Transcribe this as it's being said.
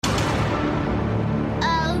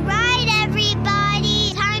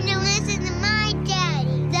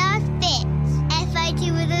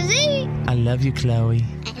love you, Chloe.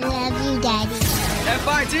 I love you, Daddy.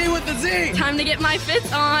 F-I-T with the Z. Time to get my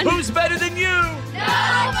Fitz on. Who's better than you?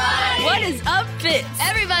 Nobody. What is up, Fitz?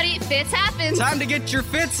 Everybody, Fitz happens. Time to get your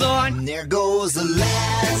Fitz on. And there goes the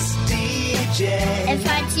last DJ.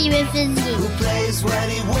 F-I-T with the Z. Who plays what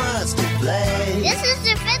he wants to play. This is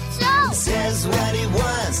the Fitz Show. Says what he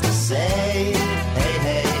wants to say. Hey,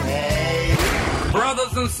 hey, hey.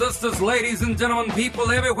 Brothers and sisters, ladies and gentlemen,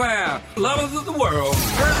 people everywhere, lovers of the world.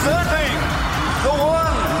 Presenting the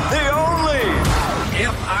one, the only.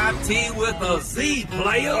 F-I-T with a Z,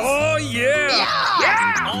 players. Oh, yeah.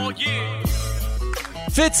 Oh, yeah.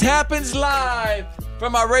 Fitz happens live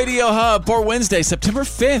from our radio hub for Wednesday, September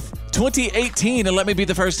 5th, 2018. And let me be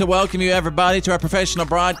the first to welcome you, everybody, to our professional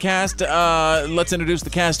broadcast. Let's introduce the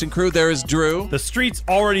cast and crew. There is Drew. The streets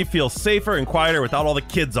already feel safer and quieter without all the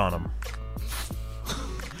kids on them.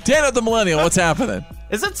 Tanner the Millennial, what's happening?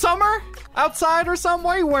 Is it summer outside or something?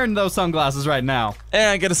 Why are you wearing those sunglasses right now? And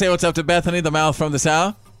I got to say what's up to Bethany, the mouth from the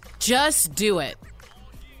south. Just do it.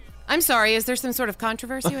 I'm sorry, is there some sort of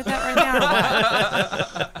controversy with that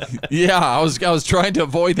right now? Yeah, I was trying to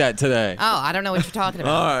avoid that today. Oh, I don't know what you're talking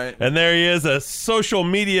about. All right. And there he is, a social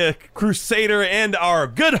media crusader and our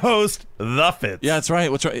good host, The Fitz. Yeah, that's right.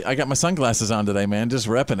 What's right? I got my sunglasses on today, man. Just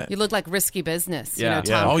repping it. You look like Risky Business. Yeah. You know,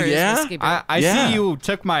 Tom Oh, Cruise, yeah? Risky Business. I see you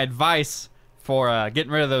took my advice for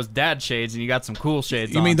getting rid of those dad shades, and you got some cool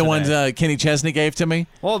shades. You mean the today. ones Kenny Chesney gave to me?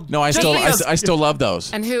 Well, no, I still love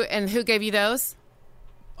those. And who gave you those?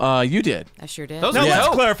 You did. I sure did. Now, let's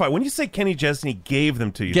clarify. When you say Kenny Chesney gave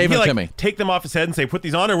them to you, Gave did them he, to me. Take them off his head and say, put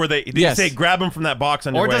these on, or did Yes. you say, grab them from that box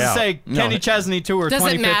on your Or way does out? it say Kenny Chesney Tour Does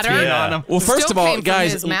it 2015 matter? on them? Well, first Still of all, came from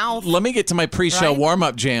guys, his mouth. let me get to my pre-show Right?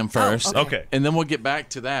 warm-up jam first. Okay. And then we'll get back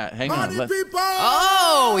to that. Hang on.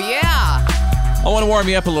 Oh, yeah. I want to warm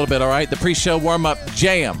you up a little bit, all right? The pre-show warm-up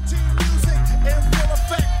jam.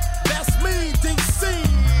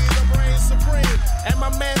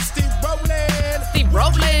 Steve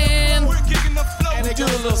Rowland. We do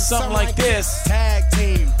a little something like this. Tag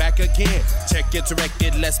team back again. Check it,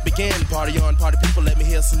 directed, let's begin. Party on, party people, let me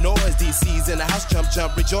hear some noise. DC's in the house,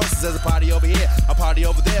 jump, rejoices. There's a party over here, a party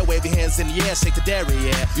over there. Wave your hands in the air, shake the dairy,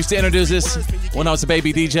 yeah. Used to introduce this when I was a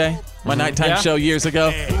baby DJ, my nighttime show years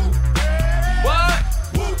ago. What?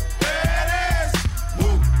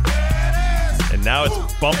 And now it's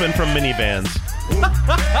bumping from minivans.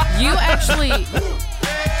 You actually...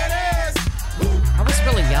 I was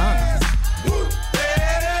really young.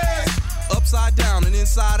 Upside down and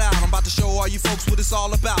inside out. I'm about to show all you folks what it's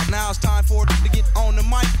all about. Now it's time for it to get on the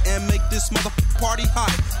mic and make this motherfucking party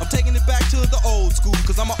hot. I'm taking it back to the old school,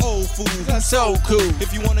 cause I'm an old fool. That's so cool.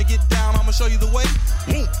 If you wanna get down, I'ma show you the way.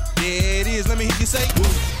 There it is, let me hear you say.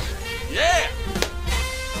 Yeah!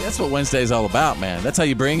 That's what Wednesday's all about, man. That's how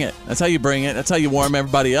you bring it. That's how you bring it. That's how you warm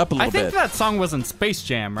everybody up a little I think bit. that song was in Space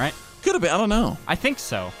Jam, right? Could have been. I don't know. I think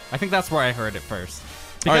so. I think that's where I heard it first.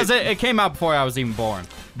 Because it came out before I was even born.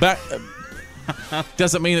 But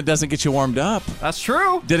doesn't mean it doesn't get you warmed up. That's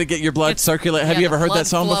true. Did it get your blood circulate? Have you ever heard that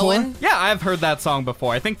song before? Yeah, I've heard that song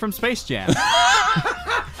before. I think from Space Jam.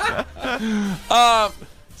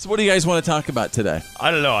 So what do you guys want to talk about today? I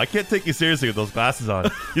don't know. I can't take you seriously with those glasses on.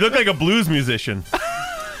 You look like a blues musician.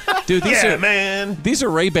 Dude, these man. These are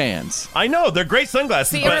Ray-Bans. I know. They're great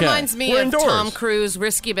sunglasses. See, but it reminds me we're of indoors. Tom Cruise,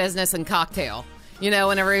 Risky Business, and Cocktail. You know,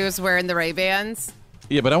 whenever he was wearing the Ray-Bans.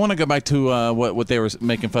 Yeah, but I want to go back to what they were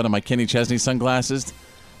making fun of my Kenny Chesney sunglasses.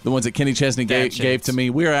 The ones that Kenny Chesney gave to me.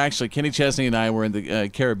 We were actually, Kenny Chesney and I were in the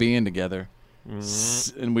Caribbean together.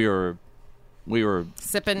 Mm-hmm. And we were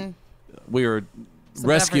sipping. We were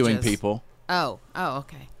rescuing beverages. people. Oh,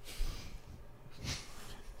 okay.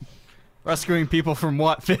 Rescuing people from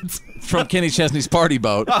what, Fitz? From Kenny Chesney's party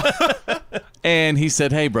boat. And he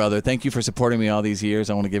said, "Hey, brother, thank you for supporting me all these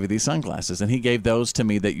years. I want to give you these sunglasses." And he gave those to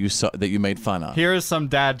me that you made fun of. Here is some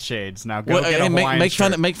dad shades. Now go get a Hawaiian make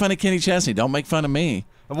shirt. fun of Kenny Chesney. Don't make fun of me.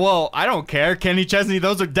 Well, I don't care. Kenny Chesney,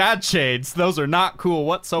 those are dad shades. Those are not cool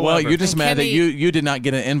whatsoever. Well, you're just mad that you did not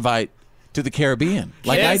get an invite to the Caribbean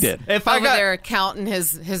like I did. If Over there counting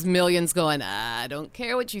his millions going, I don't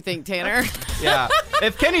care what you think, Tanner. Yeah.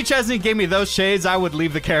 If Kenny Chesney gave me those shades, I would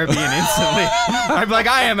leave the Caribbean instantly. I'd be like,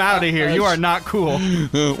 I am out of here. You are not cool.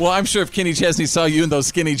 Well, I'm sure if Kenny Chesney saw you in those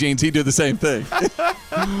skinny jeans, he'd do the same thing. All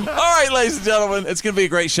right, ladies and gentlemen, it's going to be a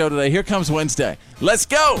great show today. Here comes Wednesday. Let's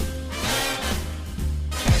go.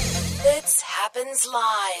 Fitz happens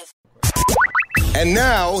live. And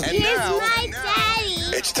now, Here's my daddy.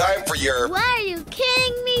 It's time for your Why are you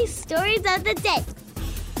kidding me? Stories of the day.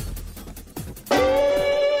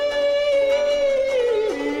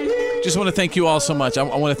 Just want to thank you all so much. I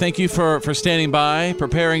want to thank you for standing by,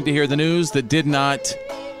 preparing to hear the news that did not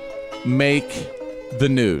make the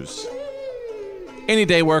news. Any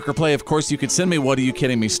day, work, or play, of course, you could send me What Are You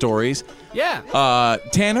Kidding Me stories. Yeah.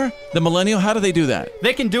 Tanner, the millennial, how do they do that?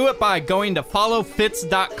 They can do it by going to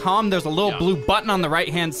followfitz.com. There's a little blue button on the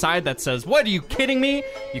right-hand side that says, What Are You Kidding Me?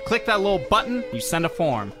 You click that little button, you send a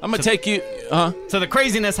form. I'm going to take you... to the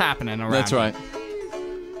craziness happening around. That's right.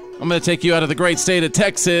 I'm going to take you out of the great state of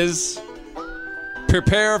Texas.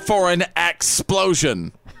 Prepare for an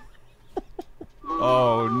explosion.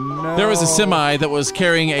 Oh, no. There was a semi that was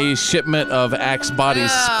carrying a shipment of Axe body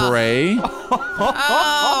spray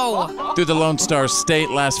through the Lone Star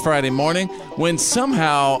State last Friday morning when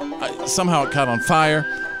somehow it caught on fire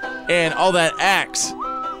and all that Axe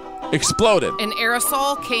exploded. In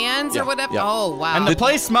aerosol cans or whatever? Yeah. Oh, wow. And the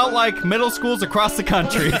place smelled like middle schools across the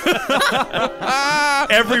country.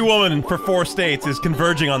 Every woman for 4 states is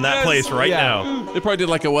converging on that place right now. They probably did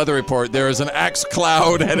like a weather report. There is an Axe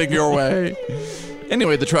cloud heading your way.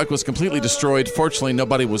 Anyway, the truck was completely destroyed. Fortunately,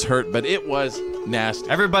 nobody was hurt, but it was nasty.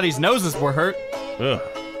 Everybody's noses were hurt.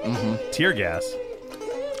 Ugh. Tear gas.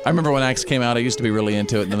 I remember when Axe came out, I used to be really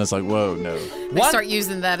into it, and then it's like, whoa, no. They start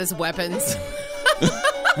using that as weapons.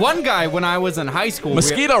 One guy when I was in high school...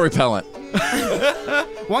 Mosquito repellent.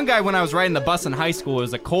 One guy when I was riding the bus in high school, it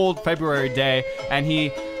was a cold February day, and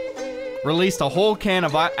he released a whole can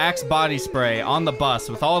of Axe body spray on the bus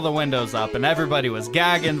with all the windows up, and everybody was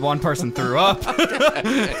gagging. One person threw up.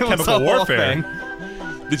 Chemical warfare.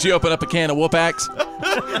 Did you open up a can of whoop Axe?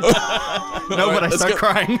 No, but I start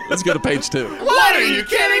crying. Let's go to page 2. What are you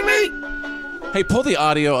kidding me? Hey, pull the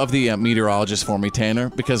audio of the meteorologist for me, Tanner,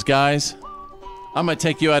 because, guys, I'm going to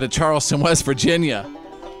take you out of Charleston, West Virginia.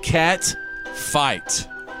 Cat fight.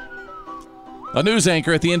 A news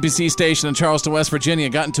anchor at the NBC station in Charleston, West Virginia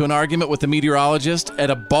got into an argument with the meteorologist at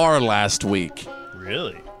a bar last week.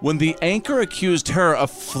 Really? When the anchor accused her of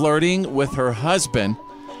flirting with her husband,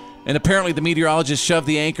 and apparently the meteorologist shoved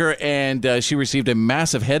the anchor and she received a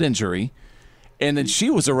massive head injury, and then she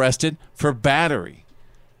was arrested for battery.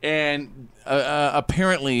 And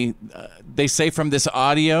apparently, they say from this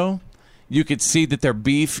audio, you could see that their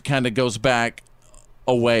beef kind of goes back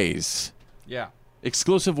a ways. Yeah.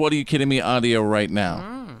 Exclusive What Are You Kidding Me audio right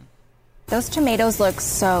now. Those tomatoes look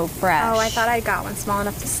so fresh. Oh, I thought I got one small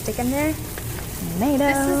enough to stick in there. Tomato.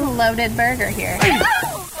 This is a loaded burger here.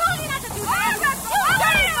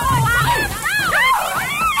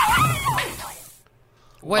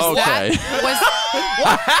 Was that?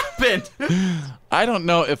 What happened? I don't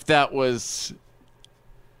know if that was.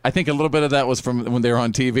 I think a little bit of that was from when they were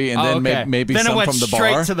on TV, and then maybe then some it went from the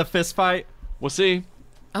straight bar. to the fist fight. We'll see.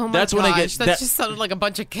 Oh my That's gosh, when they get that just sounded like a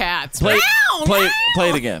bunch of cats. Play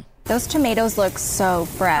it again. Those tomatoes look so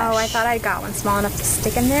fresh. Oh, I thought I got one small enough to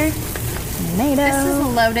stick in there. Tomato. This is a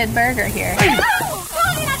loaded burger here.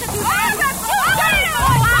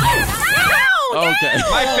 Okay.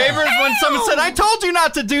 My favorite is when someone said, "I told you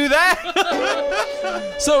not to do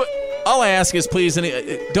that." So all I ask is, please,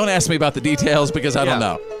 don't ask me about the details because I don't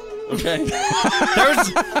know. Okay.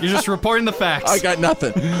 You're just reporting the facts. I got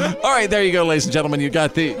nothing. All right, there you go, ladies and gentlemen. You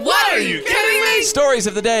got the What are you kidding me? stories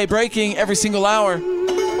of the day breaking every single hour.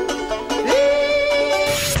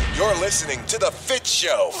 You're listening to The Fitz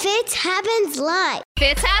Show. Fitz happens live.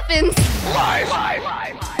 Fitz happens Live.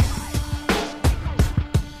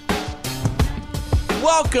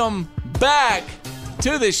 Welcome back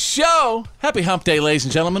to the show. Happy Hump Day, ladies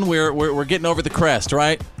and gentlemen. We're getting over the crest,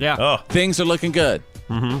 right? Yeah. Oh. Things are looking good.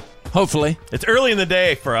 Mm-hmm. Hopefully. It's early in the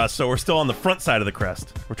day for us, so we're still on the front side of the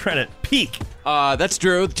crest. We're trying to peak. That's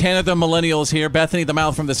Drew. Tanner the Millennial is here. Bethany the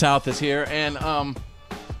Mouth from the South is here. And, I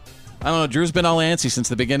don't know, Drew's been all antsy since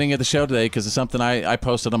the beginning of the show today because of something I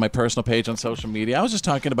posted on my personal page on social media. I was just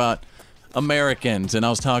talking about Americans, and I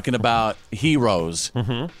was talking about heroes.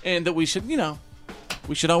 Mm-hmm. And that we should,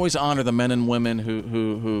 we should always honor the men and women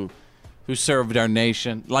who served our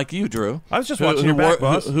nation, like you, Drew. I was just watching your back,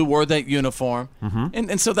 boss. Who wore that uniform. Mm-hmm.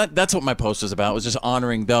 And so that's what my post is about, was just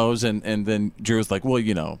honoring those. And then Drew's like,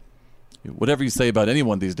 well, whatever you say about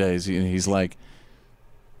anyone these days, he's like,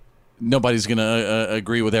 nobody's going to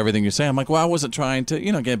agree with everything you say. I'm like, well, I wasn't trying to,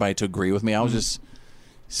 get anybody to agree with me. I was just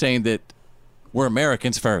saying that we're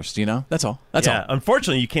Americans first, That's all. That's all.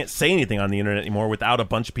 Unfortunately, you can't say anything on the internet anymore without a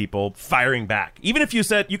bunch of people firing back. Even if you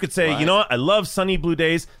could say, you know what, I love sunny blue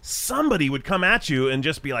days, somebody would come at you and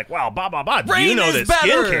just be like, wow, blah, blah, blah. Do you know that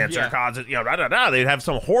skin cancer causes, They'd have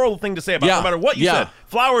some horrible thing to say about it, no matter what you said.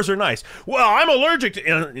 Flowers are nice. Well, I'm allergic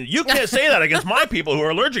to, you can't say that against my people who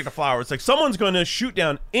are allergic to flowers. It's like someone's going to shoot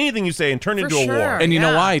down anything you say and turn it into a war. And you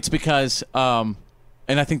know why? It's because, and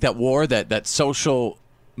I think that war, that social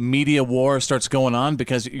media war starts going on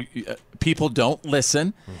because people don't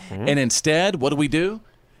listen, and instead, what do?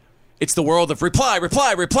 It's the world of reply.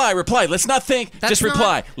 Let's not think, just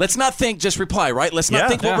reply. Let's not think, just reply, right? Let's not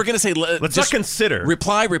think what we're going to say. Let's just consider.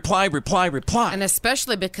 Reply. And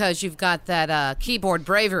especially because you've got that keyboard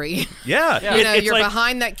bravery. Yeah. You're like,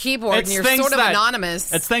 behind that keyboard and you're sort of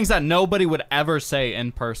anonymous. It's things that nobody would ever say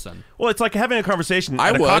in person. Well, it's like having a conversation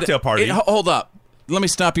at a cocktail party. Hold up. Let me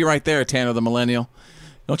stop you right there, Tanner the Millennial.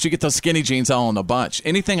 Don't you get those skinny jeans all in a bunch.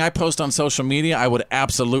 Anything I post on social media, I would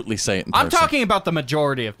absolutely say it in person. I'm talking about the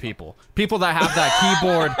majority of people. People that have that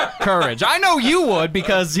keyboard courage. I know you would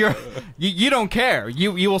because you don't care.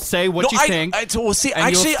 You will say what you think, and you'll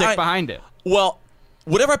stick behind it. Well,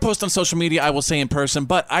 whatever I post on social media, I will say in person,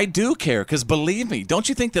 but I do care because believe me, don't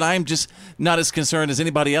you think that I'm just not as concerned as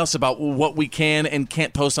anybody else about what we can and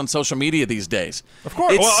can't post on social media these days? Of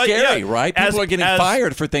course. It's scary, right? People are getting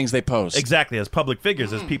fired for things they post. Exactly. As public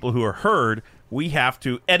figures, as people who are heard, we have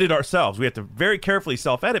to edit ourselves. We have to very carefully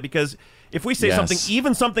self-edit because if we say something,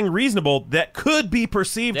 even something reasonable that could be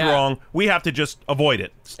perceived wrong, we have to just avoid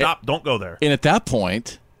it. Stop. Don't go there. And at that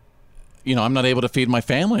point, I'm not able to feed my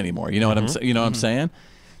family anymore. You know what I'm saying?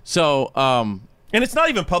 So, and it's not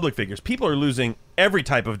even public figures. People are losing every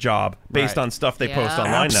type of job based on stuff they post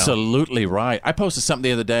online now. Absolutely right. I posted something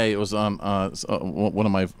the other day. It was on one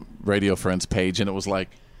of my radio friends' page, and it was like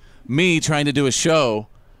me trying to do a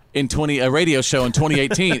radio show in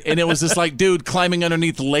 2018, and it was this like dude climbing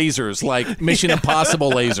underneath lasers, like Mission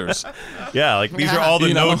Impossible lasers. Yeah, like these are all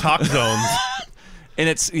the no-talk zones. And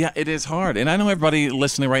it is hard. And I know everybody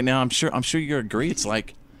listening right now, I'm sure you agree. It's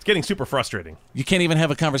like it's getting super frustrating. You can't even have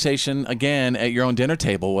a conversation again at your own dinner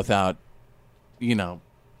table without,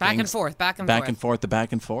 back and forth.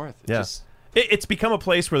 Yeah. It's become a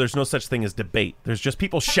place where there's no such thing as debate. There's just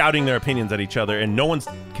people shouting their opinions at each other, and no one's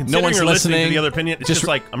considering or listening to the other opinion. It's just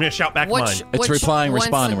like, I'm going to shout back mine. It's replying,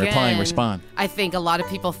 responding, respond. I think a lot of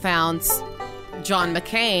people found John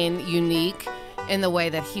McCain unique in the way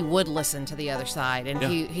that he would listen to the other side, and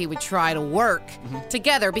he would try to work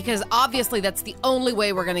together, because obviously that's the only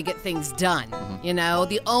way we're going to get things done.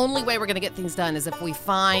 The only way we're going to get things done is if we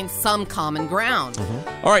find some common ground.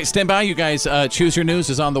 All right, stand by, you guys. Choose Your News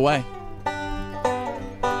is on the way.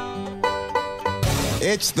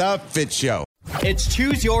 It's the Fitz Show. It's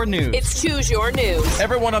Choose Your News. It's Choose Your News.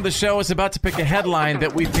 Everyone on the show is about to pick a headline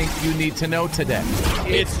that we think you need to know today.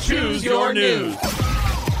 It's Choose Your News.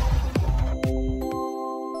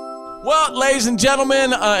 Well, ladies and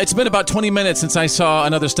gentlemen, it's been about 20 minutes since I saw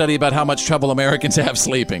another study about how much trouble Americans have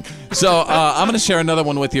sleeping. So I'm going to share another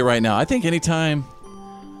one with you right now. I think anytime,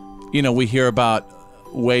 we hear about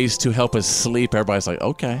ways to help us sleep, everybody's like,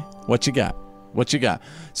 okay, what you got? What you got?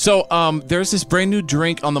 So there's this brand new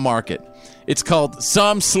drink on the market. It's called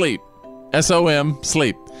Some Sleep, S-O-M,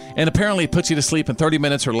 Sleep. And apparently it puts you to sleep in 30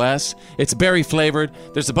 minutes or less. It's berry flavored.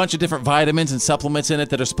 There's a bunch of different vitamins and supplements in it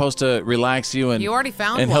that are supposed to relax you and you already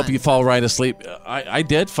found and one. help you fall right asleep. I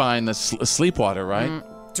did find the sleep water, right?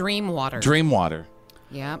 Dream water. Dream water.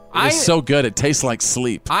 Yep. It's so good. It tastes like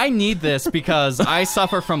sleep. I need this because I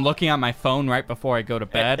suffer from looking at my phone right before I go to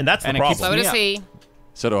bed. And that's the problem. So does he.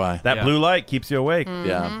 So do I. That blue light keeps you awake.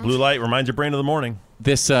 Yeah. Blue light reminds your brain of the morning.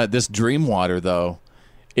 This Dream water, though,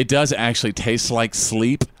 it does actually taste like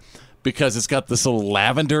sleep, because it's got this little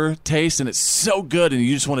lavender taste, and it's so good, and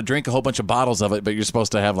you just want to drink a whole bunch of bottles of it, but you're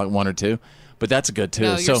supposed to have like one or two. But that's good, too.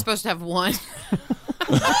 No, you're supposed to have one.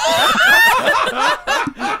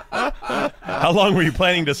 How long were you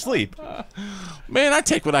planning to sleep? Man, I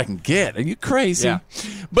take what I can get. Are you crazy? Yeah.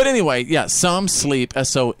 But anyway, Some Sleep,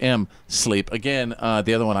 S-O-M, Sleep. Again,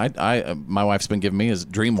 the other one my wife's been giving me is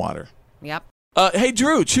Dream Water. Yep. Hey,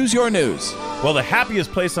 Drew, choose your news. Well, the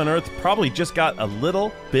happiest place on earth probably just got a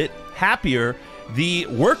little bit happier. The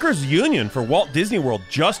workers' union for Walt Disney World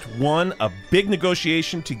just won a big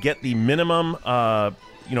negotiation to get the minimum,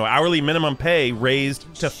 hourly minimum pay raised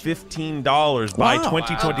to $15 by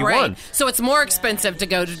 2021. Great. So it's more expensive to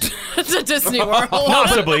go to Disney World.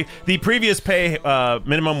 Possibly. The previous pay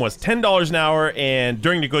minimum was $10 an hour, and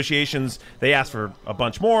during negotiations, they asked for a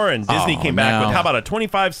bunch more, and Disney came back with, how about a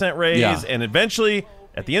 25-cent raise? Yeah. And eventually,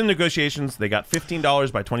 at the end of negotiations, they got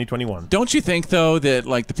 $15 by 2021. Don't you think, though, that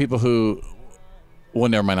like the people who... Well,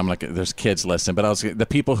 never mind. There's kids listening, but the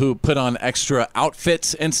people who put on extra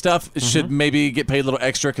outfits and stuff should maybe get paid a little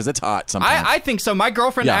extra because it's hot sometimes. I think so. My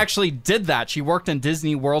girlfriend actually did that. She worked in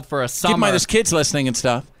Disney World for a summer. Keep in mind, there's kids listening and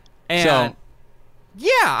stuff. And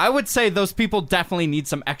yeah, I would say those people definitely need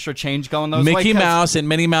some extra change going those Mickey Mouse and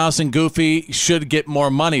Minnie Mouse and Goofy should get more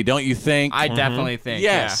money, don't you think? I definitely think.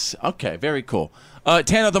 Yes. Yeah. Okay. Very cool.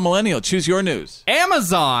 Tanner the Millennial, choose your news.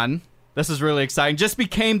 Amazon. This is really exciting. Just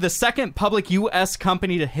became the second public U.S.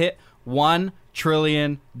 company to hit $1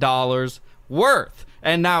 trillion worth.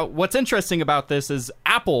 And now what's interesting about this is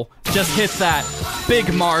Apple just hit that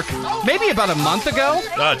big mark maybe about a month ago.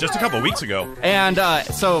 Just a couple weeks ago. And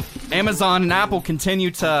so Amazon and Apple continue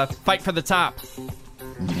to fight for the top.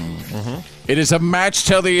 It is a match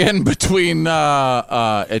till the end between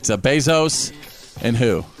it's a Bezos and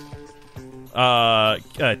who?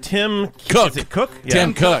 Tim Cook. Is it Cook? Yeah.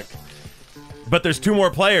 Tim Cook. But there's 2 more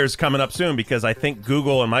players coming up soon because I think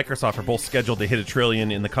Google and Microsoft are both scheduled to hit $1 trillion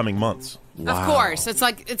in the coming months. Wow. Of course, it's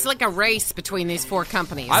like a race between these 4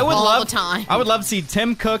 companies I would all love, the time. I would love to see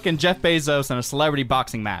Tim Cook and Jeff Bezos in a celebrity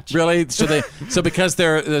boxing match. Really? So because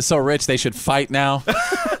they're so rich, they should fight now?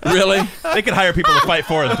 Really? They could hire people to fight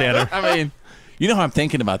for them, Tanner. I mean, you know what I'm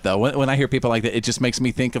thinking about, though? When I hear people like that, it just makes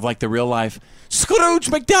me think of, like, the real life Scrooge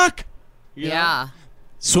McDuck. Yeah.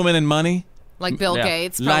 Swimming in money. Like Bill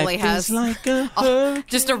Gates probably has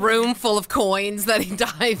just a room full of coins that he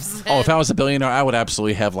dives in. Oh, if I was a billionaire, I would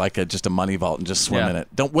absolutely have just a money vault and just swim in it.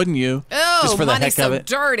 Wouldn't you? Oh, just for the money's heck of so it.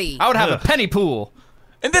 dirty. I would have a penny pool.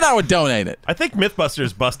 And then I would donate it. I think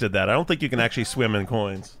Mythbusters busted that. I don't think you can actually swim in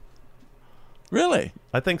coins. Really?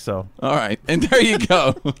 I think so. All right. And there you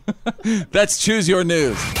go. That's Choose Your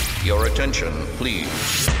News. Your attention,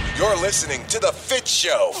 please. You're listening to The Fitz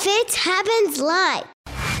Show. Fitz happens live.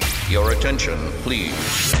 Your attention,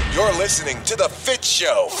 please. You're listening to The Fitz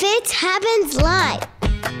Show. Fitz happens live.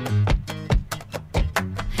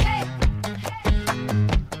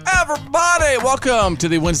 Everybody, welcome to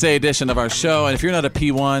the Wednesday edition of our show. And if you're not a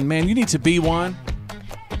P1, man, you need to be one.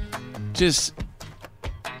 Just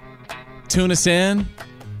tune us in,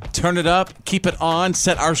 turn it up, keep it on,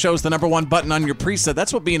 set our show as the #1 button on your preset.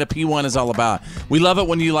 That's what being a P1 is all about. We love it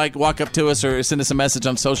when you walk up to us or send us a message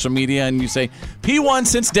on social media and you say, P1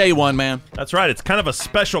 since day one, man. That's right. It's kind of a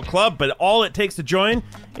special club, but all it takes to join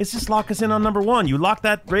is just lock us in on #1. You lock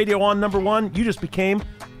that radio on #1, you just became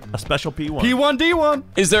a special P1. P1D1.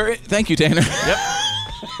 Is there... Thank you, Tanner. Yep.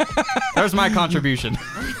 There's my contribution.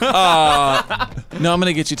 No, I'm going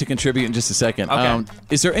to get you to contribute in just a second. Okay.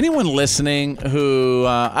 Is there anyone listening who,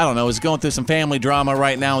 I don't know, is going through some family drama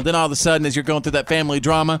right now, and then all of a sudden, as you're going through that family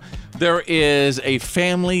drama, there is a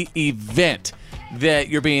family event that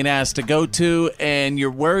you're being asked to go to, and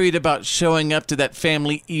you're worried about showing up to that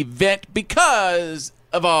family event because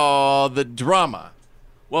of all the drama?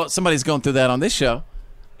 Well, somebody's going through that on this show,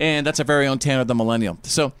 and that's our very own Tanner the Millennial.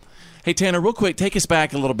 So... Hey, Tanner, real quick, take us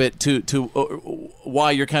back a little bit to why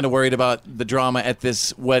you're kind of worried about the drama at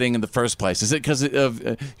this wedding in the first place. Is it because of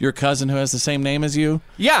your cousin who has the same name as you?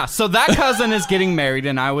 Yeah, so that cousin is getting married,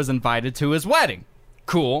 and I was invited to his wedding.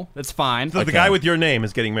 Cool, it's fine. So the guy with your name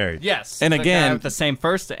is getting married? Yes. And the again... guy with the same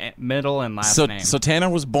first, middle, and last name. So Tanner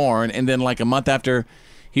was born, and then like a month after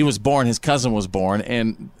he was born, his cousin was born,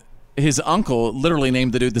 and... His uncle literally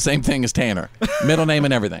named the dude the same thing as Tanner. Middle name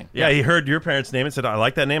and everything. Yeah, he heard your parents' name and said, I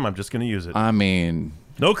like that name, I'm just going to use it. I mean...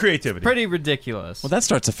 No creativity. Pretty ridiculous. Well, that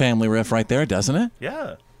starts a family riff right there, doesn't it?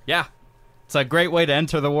 Yeah. Yeah. It's a great way to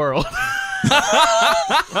enter the world.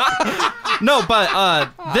 No, but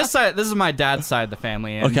this is my dad's side of the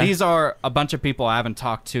family, and these are a bunch of people I haven't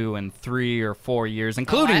talked to in 3 or 4 years,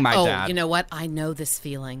 including my dad. You know what? I know this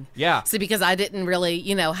feeling. Yeah. See, because I didn't really,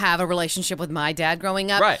 have a relationship with my dad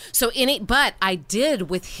growing up. Right. So but I did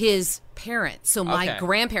with his parents. So my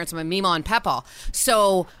grandparents, my Mima and Peppa.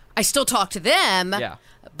 So I still talk to them. Yeah.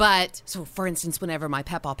 But so, for instance, whenever my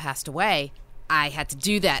Peppa passed away, I had to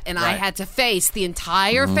do that, and I had to face the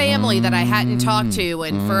entire family that I hadn't talked to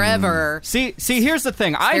in forever. See, here's the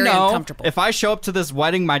thing. I know if I show up to this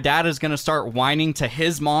wedding, my dad is going to start whining to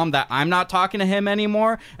his mom that I'm not talking to him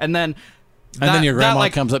anymore, and then your grandma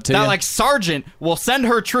comes up to you? That, like, sergeant will send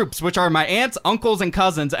her troops, which are my aunts, uncles, and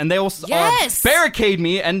cousins, and they will barricade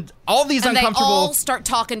me, and all these uncomfortable... they all start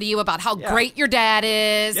talking to you about how great your dad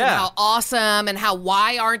is, and how awesome, and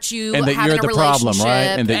why aren't you and that having you're a the problem,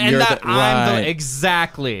 right? And that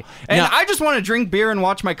exactly. And now, I just want to drink beer and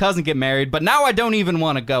watch my cousin get married, but now I don't even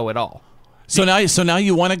want to go at all. So now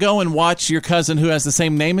you want to go and watch your cousin who has the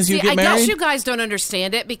same name as you get married? I guess you guys don't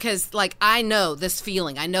understand it because, like, I know this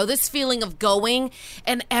feeling. I know this feeling of going,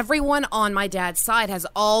 and everyone on my dad's side has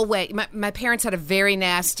always... My parents had a very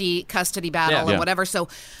nasty custody battle and whatever, so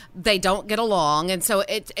they don't get along. And so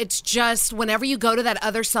it's just whenever you go to that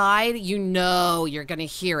other side, you know you're going to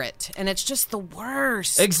hear it. And it's just the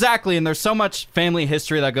worst. Exactly, and there's so much family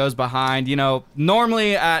history that goes behind.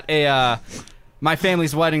 Normally at a... my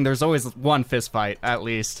family's wedding, there's always one fist fight, at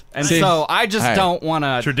least. And so I just don't want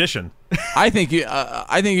to... Tradition. I think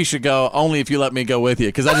you should go only if you let me go with you,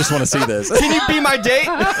 because I just want to see this. Can you be my date?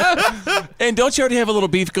 And don't you already have a little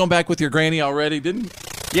beef going back with your granny already, didn't you?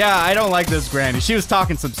 Yeah, I don't like this granny. She was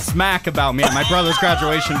talking some smack about me at my brother's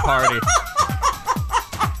graduation party.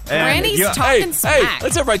 Granny's talking smack. Hey,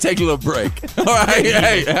 let's everybody take a little break. All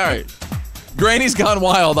right, all right. Granny's gone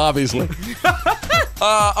wild, obviously.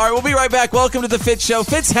 All right, we'll be right back. Welcome to the Fitz Show.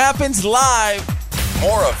 Fitz happens live.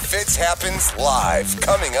 More of Fitz Happens Live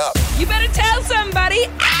coming up. You better tell somebody.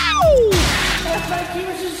 Ow!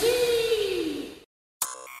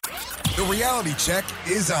 The reality check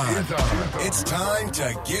is on. It's time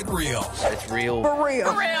to get real. It's real. For real.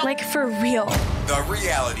 Like for real. The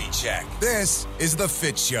reality check. This is the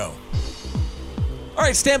Fitz Show. All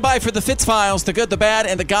right, stand by for the Fitz Files, the good, the bad,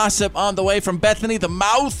 and the gossip on the way from Bethany, the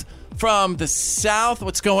mouth from the south.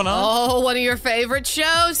 What's going on? Oh, one of your favorite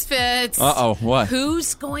shows, Fitz. Uh-oh, what?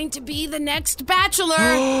 Who's going to be the next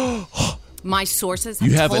Bachelor? My sources have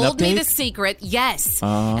You have an told me update? the secret, yes.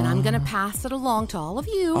 And I'm going to pass it along to all of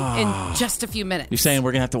you in just a few minutes. You're saying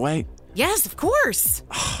we're going to have to wait? Yes, of course.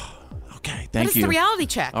 Okay, But thank it's you. the reality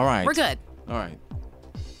check. All right. We're good. All right.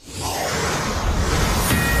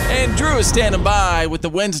 And Drew is standing by with the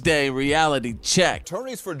Wednesday reality check.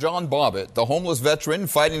 Attorneys for John Bobbitt, the homeless veteran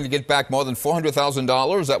fighting to get back more than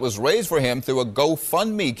 $400,000 that was raised for him through a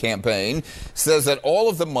GoFundMe campaign, says that all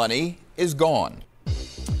of the money is gone.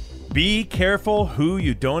 Be careful who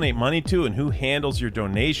you donate money to and who handles your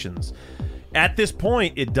donations. At this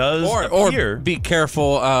point, it does appear... Or be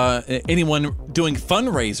careful, anyone doing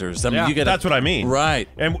fundraisers. I mean, you gotta, that's what I mean. Right.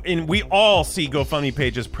 And we all see GoFundMe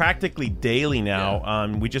pages practically daily now.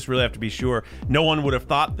 Yeah. We just really have to be sure. No one would have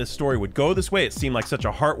thought this story would go this way. It seemed like such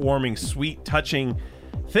a heartwarming, sweet, touching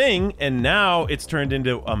thing, and now it's turned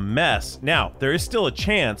into a mess. Now, there is still a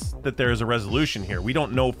chance that there is a resolution here. We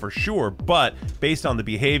don't know for sure, but based on the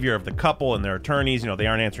behavior of the couple and their attorneys, they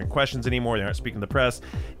aren't answering questions anymore, they aren't speaking to the press,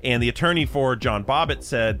 and the attorney for John Bobbitt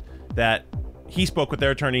said that he spoke with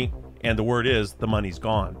their attorney, and the word is the money's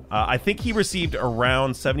gone. I think he received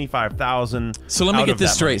around $75,000. So let me get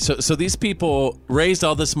this straight. So these people raised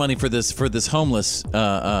all this money for this homeless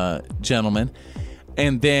gentleman.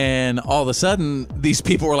 And then all of a sudden, these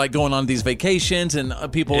people were like going on these vacations, and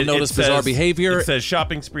people noticed bizarre behavior. It says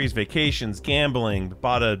shopping sprees, vacations, gambling,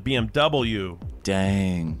 bought a BMW.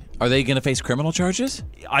 Dang. Are they going to face criminal charges?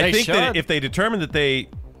 I think that if they determine that they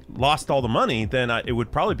lost all the money, then it would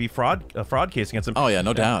probably be a fraud case against them. Oh, yeah,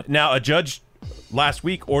 no doubt. Now, a judge last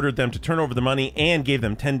week ordered them to turn over the money and gave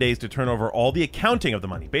them 10 days to turn over all the accounting of the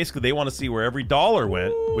money. Basically, they want to see where every dollar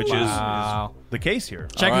went, which is the case here.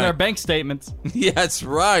 Checking their bank statements. Yeah, that's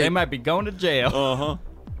right. They might be going to jail. Uh-huh.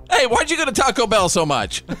 Hey, why'd you go to Taco Bell so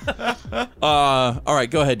much? All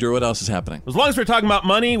right, go ahead, Drew. What else is happening? As long as we're talking about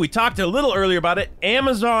money, we talked a little earlier about it.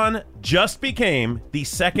 Amazon just became the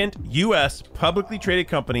second U.S. publicly traded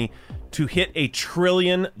company to hit $1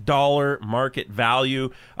 trillion market value.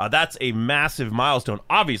 That's a massive milestone.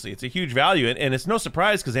 Obviously, it's a huge value, and it's no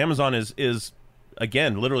surprise because Amazon is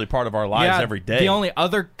again, literally part of our lives every day. The only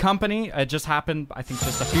other company, it just happened, I think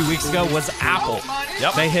just a few weeks ago, was Apple.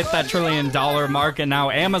 Yep. They hit that $1 trillion mark, and now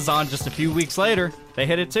Amazon, just a few weeks later, they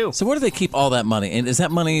hit it too. So where do they keep all that money? And is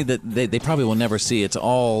that money that they probably will never see? It's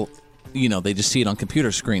all, they just see it on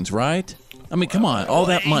computer screens, right? I mean, come on, all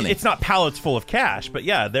that money. It's not pallets full of cash, but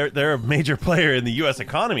yeah, they're a major player in the U.S.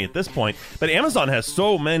 economy at this point. But Amazon has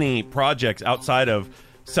so many projects outside of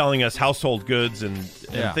selling us household goods and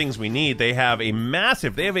things we need. They have a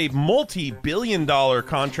multi-billion-dollar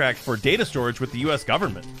contract for data storage with the U.S.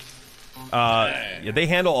 government. They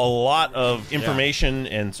handle a lot of information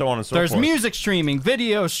and so on and so forth. There's music streaming,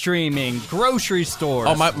 video streaming, grocery stores.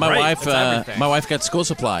 Oh, my wife got school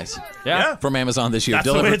supplies. From Amazon this year. That's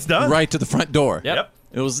the way it's done. Right to the front door. Yep.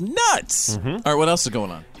 It was nuts. Mm-hmm. All right, what else is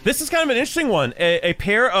going on? This is kind of an interesting one. A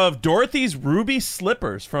pair of Dorothy's ruby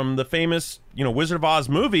slippers from the famous, Wizard of Oz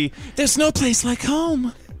movie. There's no place like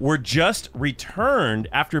home. Were just returned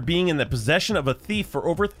after being in the possession of a thief for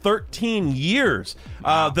over 13 years.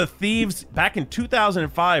 Wow. The thieves, back in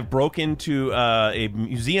 2005, broke into a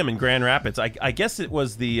museum in Grand Rapids. I guess it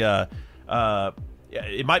was it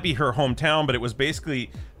might be her hometown, but it was basically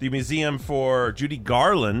the museum for Judy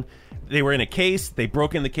Garland. They were in a case. They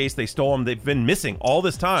broke in the case. They stole them. They've been missing all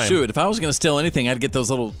this time. Shoot, if I was going to steal anything, I'd get those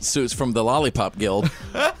little suits from the Lollipop Guild.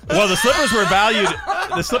 Well, the slippers were valued.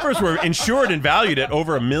 The slippers were insured and valued at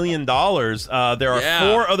over $1 million. There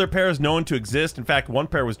are 4 other pairs known to exist. In fact, one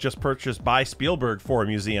pair was just purchased by Spielberg for a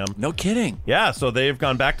museum. No kidding. Yeah, so they've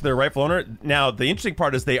gone back to their rightful owner. Now, the interesting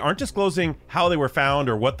part is they aren't disclosing how they were found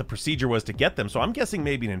or what the procedure was to get them. So I'm guessing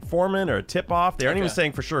maybe an informant or a tip-off. They aren't even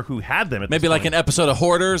saying for sure who had them. Maybe like an episode of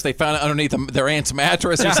Hoarders. They found it underneath their aunt's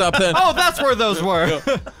mattress or something. Oh, that's where those were.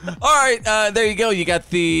 All right, there you go. You got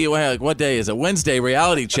the, what day is it? Wednesday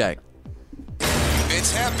reality check. It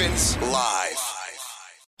happens live.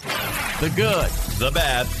 The good, the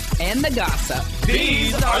bad, and the gossip.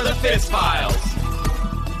 These are the Fitz Files.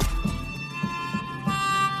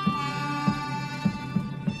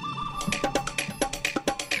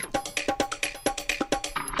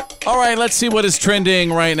 All right, let's see what is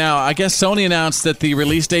trending right now. I guess Sony announced that the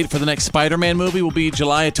release date for the next Spider-Man movie will be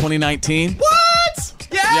July of 2019. What?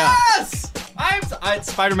 Yes!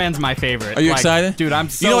 Spider-Man's my favorite. Are you excited? Dude, I'm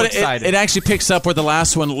so excited. It actually picks up where the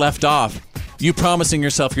last one left off. You promising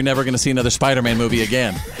yourself you're never going to see another Spider-Man movie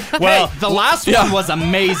again. Well, the last one was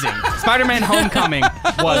amazing. Spider-Man Homecoming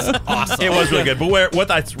was awesome. It was really good. But what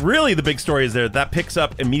that's really the big story is that picks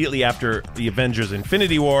up immediately after the Avengers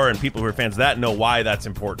Infinity War, and people who are fans of that know why that's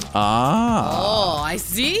important. Oh, I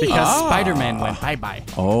see. Because Spider-Man went bye-bye.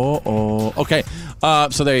 Okay.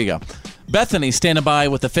 So there you go. Bethany standing by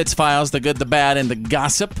with the Fitz Files, the good, the bad, and the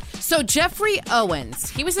gossip. So Jeffrey Owens,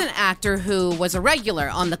 he was an actor who was a regular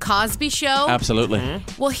on The Cosby Show. Absolutely.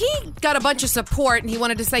 Well, he got a bunch of support, and he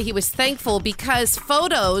wanted to say he was thankful because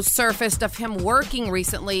photos surfaced of him working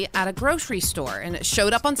recently at a grocery store, and it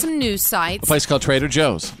showed up on some news sites. A place called Trader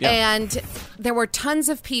Joe's. Yeah. And there were tons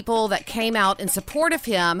of people that came out in support of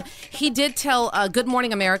him. He did tell Good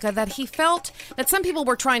Morning America that he felt that some people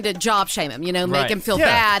were trying to job shame him, make him feel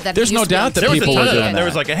bad. That There's no doubt that people were doing that. There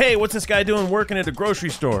was like, hey, what's this guy doing working at a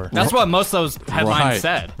grocery store? That's what most of those headlines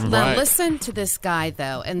said. Now listen to this guy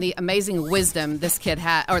though, and the amazing wisdom this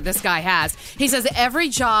guy has. He says every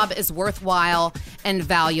job is worthwhile and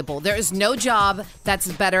valuable. There is no job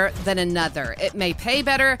that's better than another. It may pay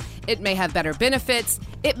better, it may have better benefits,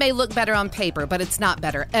 it may look better on paper, but it's not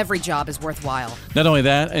better. Every job is worthwhile. Not only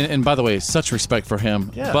that, and by the way, such respect for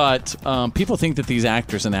him. Yeah. But people think that these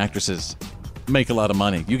actors and actresses make a lot of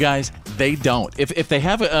money. You guys, they don't. If they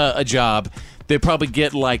have a job, they probably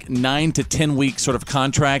get like 9 to 10 week sort of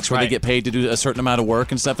contracts where they get paid to do a certain amount of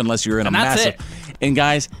work and stuff, unless you're in a massive. And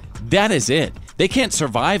guys, that is it. They can't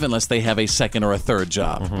survive unless they have a second or a third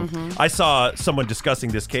job. I saw someone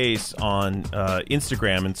discussing this case on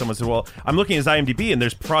Instagram, and someone said, well, I'm looking at his IMDb, and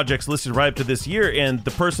there's projects listed right up to this year, and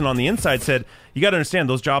the person on the inside said, you got to understand,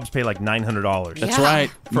 those jobs pay like $900. That's right.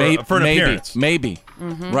 For an appearance. Maybe.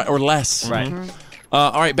 Right, or less. Right.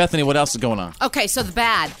 All right, Bethany, what else is going on? Okay, so the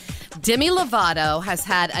bad. Demi Lovato has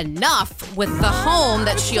had enough with the home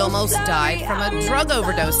that she almost died from a drug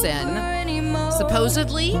overdose in.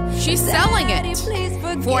 Supposedly, she's selling it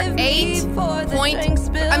for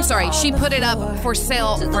she put it up for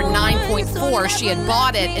sale for 9.4. She had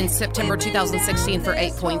bought it in September 2016 for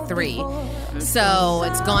 8.3. So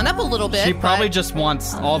it's gone up a little bit. She probably just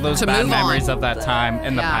wants all those bad memories of that time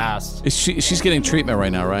in the past. She's getting treatment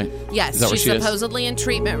right now, right? Yes, she's supposedly in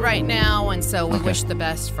treatment right now, and so we wish the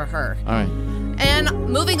best for her. All right. And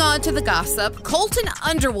moving on to the gossip, Colton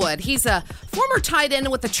Underwood. He's a former tight end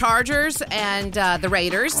with the Chargers and the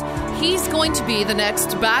Raiders. He's going to be the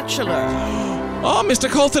next Bachelor. Oh, Mr.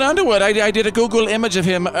 Colton Underwood. I did a Google image of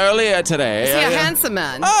him earlier today. Is he a handsome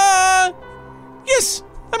man? Yes.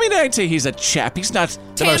 I mean, I'd say he's a chap. He's not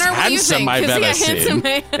the most handsome I've ever seen.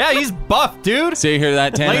 Yeah, he's buff, dude. See, you hear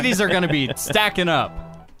that, Tanner? Ladies are going to be stacking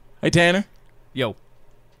up. Hey, Tanner. Yo.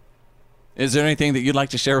 Is there anything that you'd like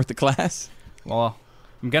to share with the class? Well,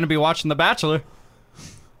 I'm going to be watching The Bachelor.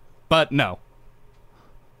 But no.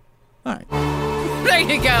 All right. There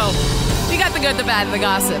you go. You got the good, the bad, and the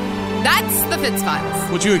gossip. That's the Fitz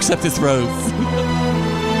Files. Would you accept this rose?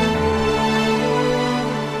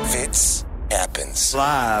 Fitz happens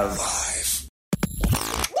live.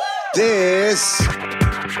 This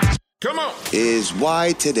is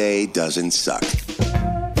why today doesn't suck.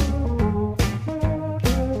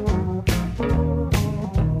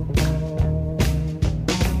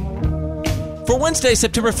 For Wednesday,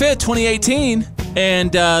 September 5th, 2018.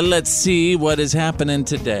 And let's see what is happening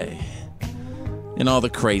today. In all the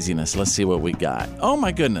craziness, let's see what we got. Oh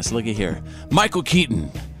my goodness, looky here. Michael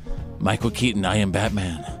Keaton, I Am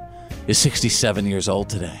Batman, is 67 years old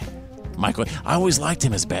today. I always liked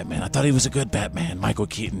him as Batman. I thought he was a good Batman, Michael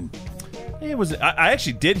Keaton. I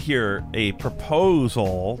actually did hear a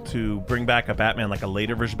proposal to bring back a Batman, like a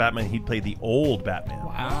later version of Batman. He'd play the old Batman.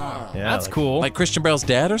 Wow. Yeah, that's cool. Like Christian Bale's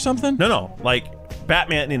dad or something? No. Like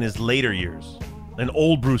Batman in his later years. An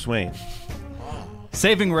old Bruce Wayne.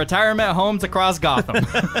 Saving retirement homes across Gotham.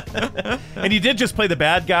 And he did just play the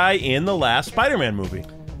bad guy in the last Spider-Man movie.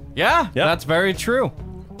 Yeah, that's very true.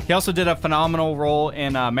 He also did a phenomenal role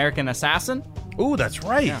in American Assassin. Ooh, that's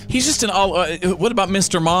right. Yeah. He's just an all... what about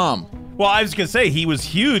Mr. Mom? Well, I was going to say, he was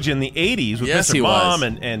huge in the 80s with Mr. Mom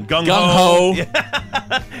and Gung Ho.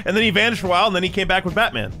 Yeah. And then he vanished for a while, and then he came back with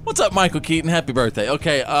Batman. What's up, Michael Keaton? Happy birthday.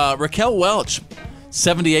 Okay, Raquel Welch,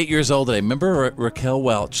 78 years old today. Remember Raquel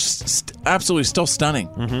Welch? Absolutely still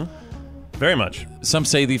stunning. Very much. Some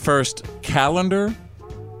say the first calendar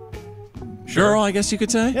girl, I guess you could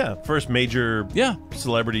say. Yeah, first major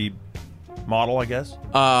celebrity model, I guess.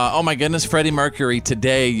 Oh my goodness, Freddie Mercury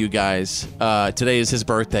today, you guys. Today is his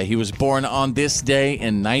birthday. He was born on this day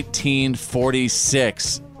in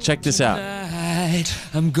 1946. Check this out.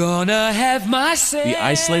 I'm gonna have myself the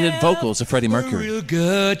isolated vocals of Freddie Mercury. a real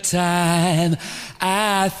good time.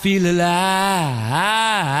 I feel alive,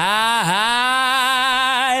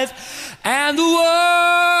 and the world,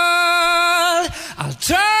 I'll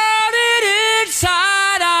turn it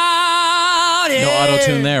inside out. No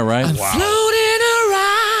auto-tune there, right? I'm floating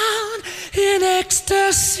around in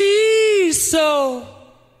ecstasy, so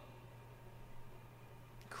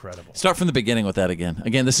incredible. Start from the beginning with that again.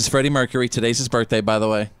 Again, this is Freddie Mercury. Today's his birthday, by the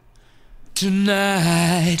way.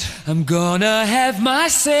 Tonight, I'm gonna have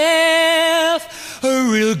myself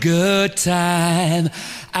a real good time.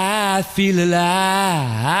 I feel alive.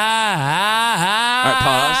 All right,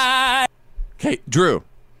 pause. Okay, Drew.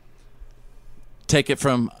 Take it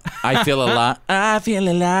from I feel alive. I feel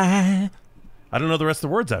alive. I don't know the rest of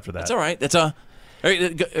the words after that. That's all right. That's all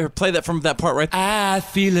right, play that from that part right there. I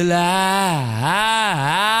feel alive.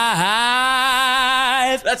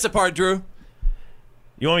 That's the part, Drew.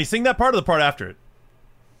 You want me to sing that part or the part after it?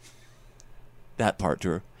 That part,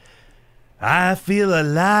 Drew. I feel alive.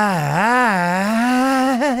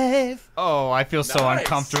 Oh, I feel so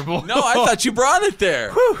uncomfortable. No, I thought you brought it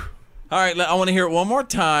there. Whew. All right, I want to hear it one more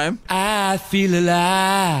time. I feel alive.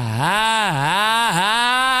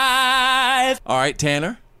 All right,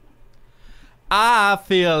 Tanner. I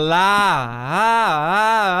feel alive.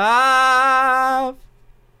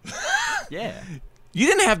 Yeah. You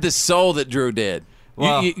didn't have the soul that Drew did.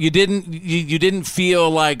 Well, you didn't feel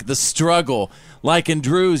like the struggle. Like in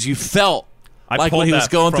Drew's, you felt like what he was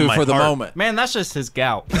going through for the moment. Man, that's just his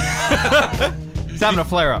gout. He's having a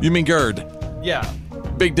flare-up. You mean GERD? Yeah.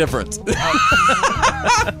 Big difference. All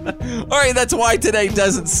right, that's why today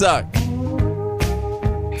doesn't suck.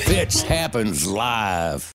 Fitz happens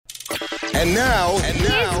live. And now,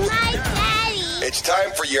 Here's my daddy. It's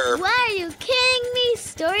time for your Why are you kidding me?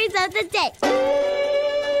 Stories of the day.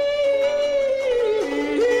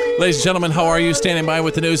 Ladies and gentlemen, how are you? Standing by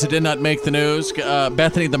with the news that did not make the news.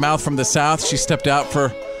 Bethany, the mouth from the south, she stepped out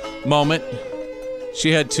for a moment.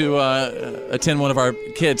 She had to attend one of our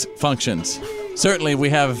kids' functions. Certainly, we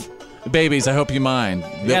have babies. I hope you mind.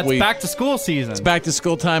 Yeah, it's back to school season. It's back to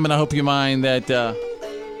school time, and I hope you mind that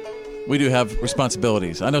we do have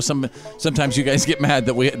responsibilities. I know sometimes you guys get mad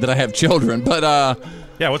that I have children, but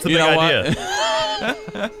yeah, what's the big idea?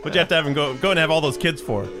 What'd you have to have him go and have all those kids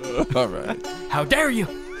for? All right. How dare you?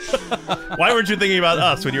 Why weren't you thinking about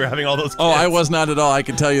us when you were having all those kids? Oh, I was not at all. I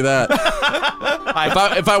can tell you that.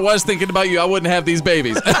 if I was thinking about you, I wouldn't have these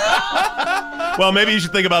babies. Well, maybe you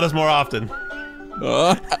should think about us more often.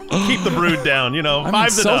 Keep the brood down. You know, I'm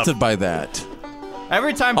five's insulted enough. by that.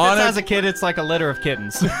 Every time Fitz has a kid, it's like a litter of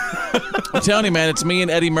kittens. I'm telling you, man, it's me and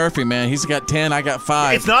Eddie Murphy, man. He's got 10, I got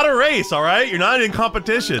 5. It's not a race, all right? You're not in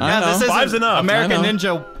competition. I know. This Five's isn't enough. American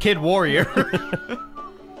Ninja Kid Warrior.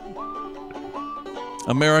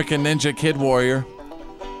 American Ninja Kid Warrior.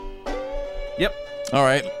 Yep. All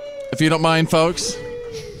right. If you don't mind, folks.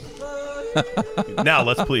 Now,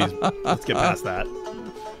 let's get past that.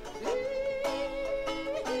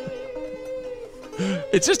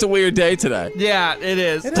 It's just a weird day today. Yeah, it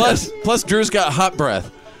is. Plus, Drew's got hot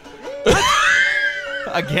breath.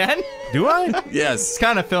 Again? Do I? Yes. It's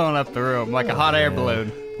kind of filling up the room like a hot air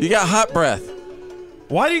balloon. You got hot breath.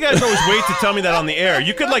 Why do you guys always wait to tell me that on the air?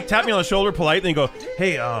 You could tap me on the shoulder politely and go,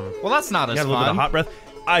 "Hey, well, that's not as got a little bit of hot breath."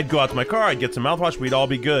 I'd go out to my car, I'd get some mouthwash, we'd all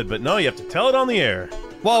be good. But no, you have to tell it on the air.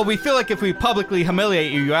 Well, we feel like if we publicly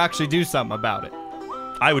humiliate you, you actually do something about it.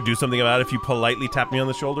 I would do something about it if you politely tap me on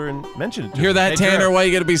the shoulder and mention it to Hear me. that, Tanner? Drew. Why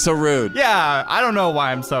you gotta be so rude? Yeah, I don't know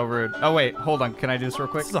why I'm so rude. Oh, wait, hold on. Can I do this real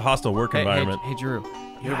quick? This is a hostile work environment. Hey, Drew.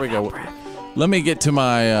 Here we go. Let me get to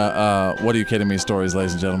my What Are You Kidding Me stories,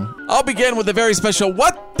 ladies and gentlemen. I'll begin with a very special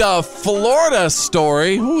What the Florida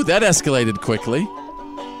story. Ooh, that escalated quickly.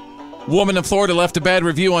 Woman in Florida left a bad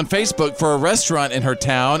review on Facebook for a restaurant in her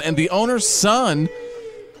town, and the owner's son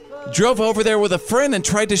drove over there with a friend and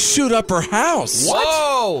tried to shoot up her house. What?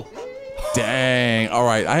 Whoa! Dang. All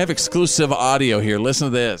right, I have exclusive audio here. Listen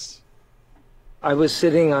to this. I was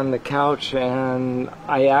sitting on the couch, and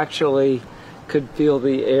I actually could feel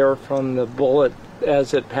the air from the bullet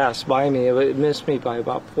as it passed by me. It missed me by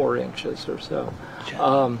about 4 inches or so.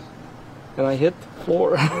 And I hit the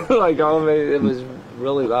floor. It was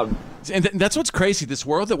really loud. And that's what's crazy. This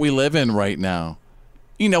world that we live in right now,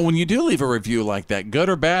 when you do leave a review like that, good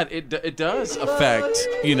or bad, it does affect,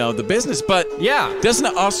 the business. But doesn't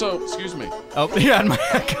it also, excuse me. Oh, yeah, my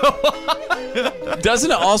echo.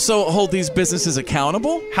 Doesn't it also hold these businesses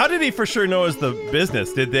accountable? How did he for sure know it was the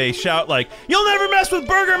business? Did they shout like, "You'll never mess with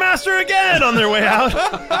Burger Master again" on their way out?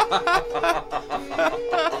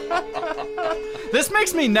 This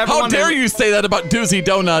makes me never How dare you say that about Doozy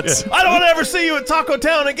Donuts? I don't want to ever see you at Taco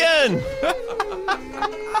Town again.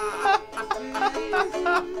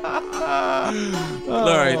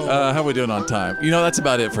 All right, how are we doing on time? That's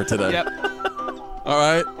about it for today. Yep. All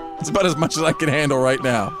right, it's about as much as I can handle right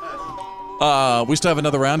now. We still have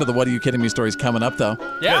another round of the What Are You Kidding Me stories coming up, though.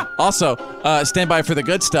 Yeah. Also, stand by for the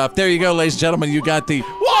good stuff. There you go, ladies and gentlemen. You got the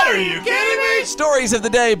What Are You Kidding Me? Stories of the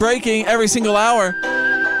day breaking every single hour.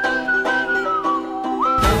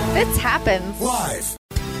 Fitz happens live.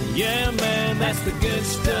 Yeah, man, that's the good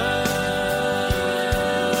stuff.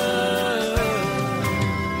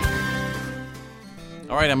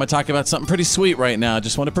 All right, I'm going to talk about something pretty sweet right now. I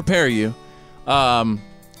just want to prepare you. I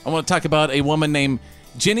want to talk about a woman named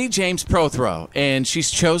Jenny James Prothrow, and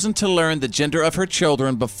she's chosen to learn the gender of her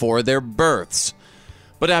children before their births.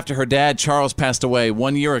 But after her dad, Charles, passed away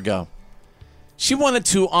 1 year ago, she wanted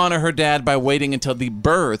to honor her dad by waiting until the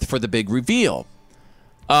birth for the big reveal.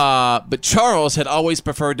 But Charles had always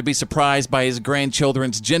preferred to be surprised by his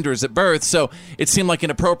grandchildren's genders at birth, so it seemed like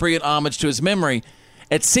an appropriate homage to his memory.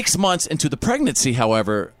 At 6 months into the pregnancy,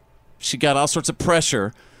 however, she got all sorts of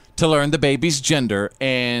pressure to learn the baby's gender,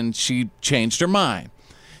 and she changed her mind.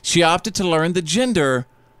 She opted to learn the gender,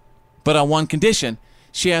 but on one condition.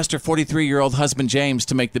 She asked her 43-year-old husband, James,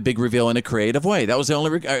 to make the big reveal in a creative way. That was the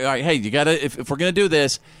only... all right, hey, you gotta, if we're going to do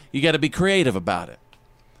this, you got to be creative about it.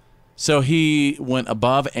 So he went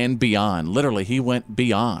above and beyond. Literally, he went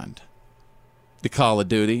beyond the call of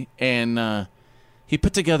duty, and he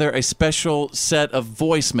put together a special set of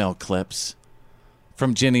voicemail clips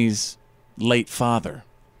from Jenny's late father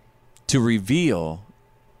to reveal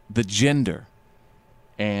the gender.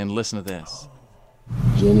 And listen to this.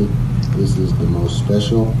 Jenny, this is the most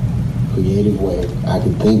special, creative way I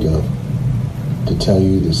can think of to tell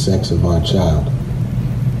you the sex of our child,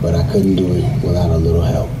 but I couldn't do it without a little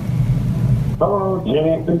help. Hello,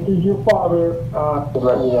 Jenny. This is your father. To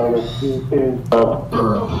let you know that she is a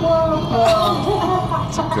girl.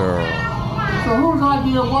 It's a girl. So whose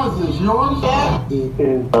idea was this? Yours? She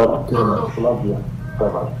is a girl. Love you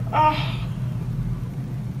very much.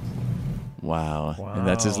 Wow. And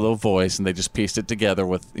that's his little voice, and they just pieced it together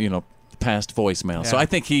with, past voicemail. Yeah. So I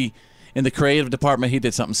think in the creative department, he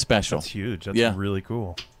did something special. That's huge. That's really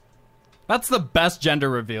cool. That's the best gender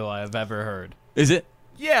reveal I've ever heard. Is it?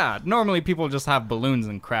 Yeah, normally people just have balloons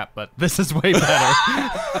and crap, but this is way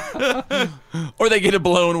better. Or they get a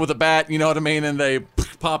balloon with a bat, you know what I mean, and they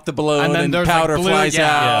pop the balloon and powder flies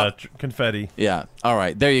out. Yeah, confetti. Yeah, all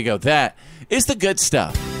right, there you go. That is the good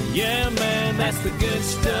stuff. Yeah, man, that's the good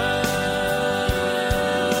stuff.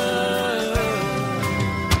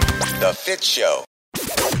 The Fitz Show.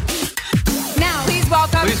 Now, please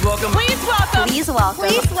welcome. Please welcome. Please welcome. Please welcome.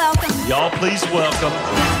 Please welcome. Y'all, please welcome.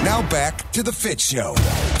 Now back to the Fitz Show.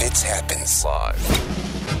 Fitz happens live.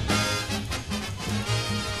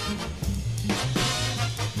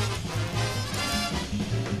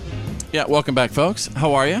 Yeah, welcome back, folks.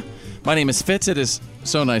 How are you? My name is Fitz. It is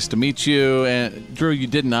so nice to meet you. And Drew, you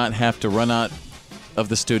did not have to run out of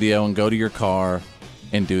the studio and go to your car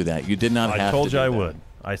and do that. You did not have to. I told you I that. would.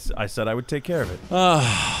 I said I would take care of it.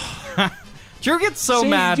 Drew gets so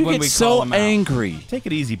mad when we call him so angry. Take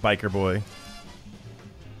it easy, biker boy.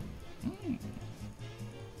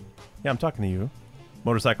 Yeah, I'm talking to you,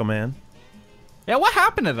 motorcycle man. Yeah, what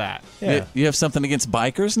happened to that? Yeah. You have something against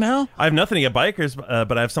bikers now? I have nothing against bikers,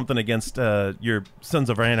 but I have something against your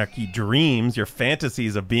Sons of Anarchy dreams, your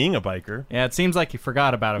fantasies of being a biker. Yeah, it seems like you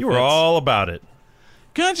forgot about it. You were all about it.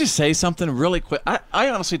 Can I just say something really quick? I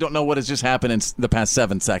honestly don't know what has just happened in the past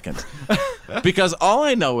 7 seconds. Because all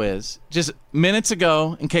I know is, just minutes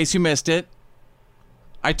ago, in case you missed it,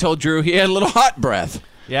 I told Drew he had a little hot breath.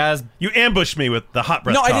 Yeah, you ambushed me with the hot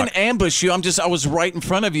breath. No, talk. I didn't ambush you. I was right in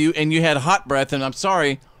front of you, and you had hot breath, and I'm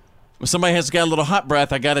sorry. When somebody has got a little hot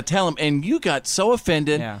breath, I got to tell them. And you got so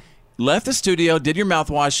offended, left the studio, did your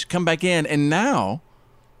mouthwash, come back in, and now,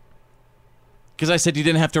 because I said you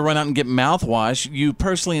didn't have to run out and get mouthwash, you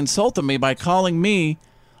personally insulted me by calling me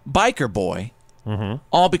biker boy. Mm-hmm.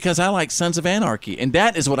 All because I like Sons of Anarchy, and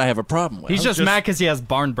that is what I have a problem with. He's just mad because he has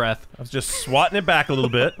barn breath. I was just swatting it back a little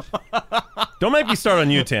bit. Don't make me start on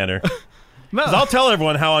you, Tanner. Because I'll tell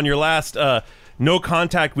everyone how on your last no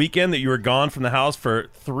contact weekend that you were gone from the house for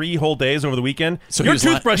 3 whole days over the weekend. So your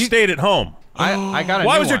toothbrush stayed at home. I got a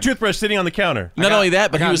Why new was your one. toothbrush sitting on the counter? Not only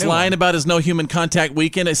that, but he was lying one. about his no human contact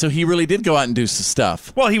weekend, so he really did go out and do some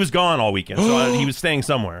stuff. Well, he was gone all weekend, so he was staying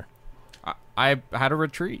somewhere. I had a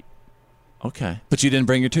retreat. Okay. But you didn't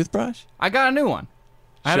bring your toothbrush? I got a new one.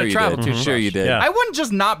 I had Sure a you travel did. toothbrush. Sure you did. Yeah. I wouldn't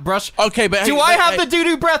just not brush. Okay, but do I have the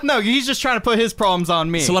doo-doo breath? No, he's just trying to put his problems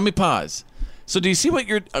on me. So let me pause. So do you see what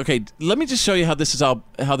you're... Okay, let me just show you how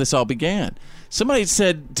this all began. Somebody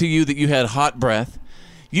said to you that you had hot breath.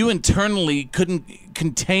 You internally couldn't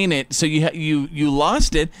contain it, so you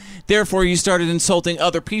lost it. Therefore, you started insulting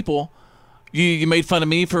other people. You made fun of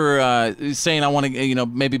me for saying I want to,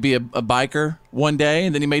 maybe be a biker one day,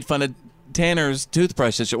 and then you made fun of Tanner's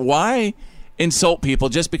toothbrush. Why insult people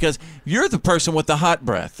just because you're the person with the hot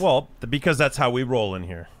breath? Well, because that's how we roll in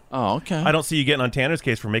here. Oh, okay. I don't see you getting on Tanner's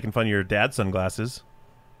case for making fun of your dad's sunglasses.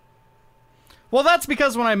 Well, that's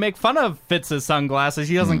because when I make fun of Fitz's sunglasses,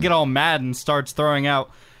 he doesn't get all mad and starts throwing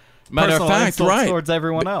out Matter of personal fact, insults right. towards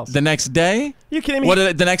everyone else. The next day? You kidding me?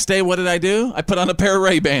 The next day, what did I do? I put on a pair of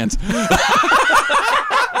Ray-Bans.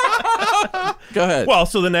 Go ahead. Well,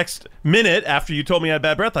 so the next minute after you told me I had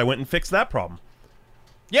bad breath, I went and fixed that problem.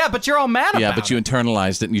 Yeah, but you're all mad about it. Yeah, but you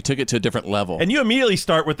internalized it and you took it to a different level. And you immediately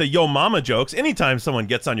start with the yo mama jokes anytime someone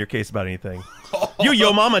gets on your case about anything. You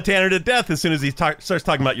yo mama Tanner to death as soon as he starts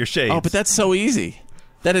talking about your shades. Oh, but that's so easy.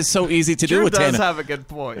 That is so easy to do Drew with does Tanner. have a good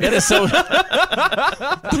point. It is so.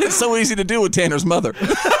 But it's so easy to do with Tanner's mother.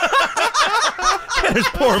 Tanner's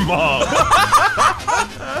poor mom.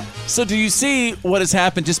 So do you see what has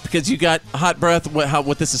happened just because you got hot breath?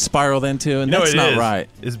 What this is spiraled into, and that's not right.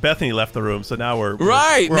 Is Bethany left the room? So now we're now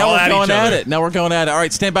all we're going each at other. it. Now we're going at it. All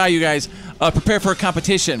right, stand by, you guys. Prepare for a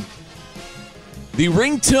competition. The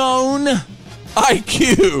ringtone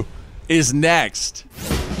IQ is next.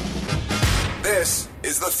 This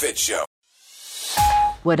is the Fitz Show.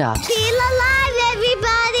 What up? Feel alive,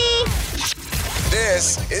 everybody!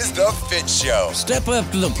 This is the Fitz Show. Step up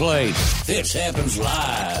to the plate. Fitz happens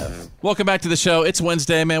live. Welcome back to the show. It's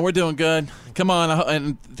Wednesday, man. We're doing good. Come on,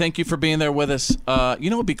 and thank you for being there with us. You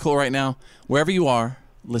know what would be cool right now? Wherever you are,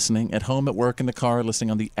 listening, at home, at work, in the car,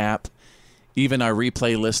 listening on the app, even our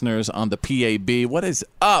replay listeners on the PAB. What is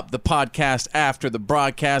up? The podcast after the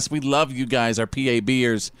broadcast. We love you guys, our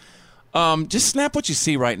PABers. Just snap what you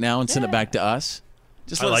see right now and send it back to us.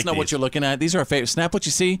 Just let us know what you're looking at. These are our favorites. Snap what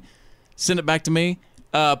you see. Send it back to me.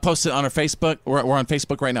 Post it on our Facebook. We're on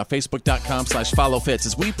Facebook right now. Facebook.com/followfitz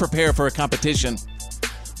as we prepare for a competition.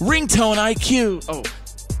 Ringtone IQ. Oh.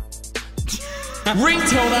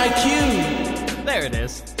 Ringtone IQ. There it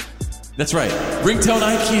is. That's right. Ringtone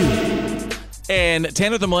IQ. And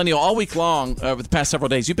Tanner the Millennial, all week long, over the past several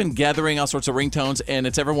days, you've been gathering all sorts of ringtones, and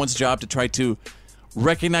it's everyone's job to try to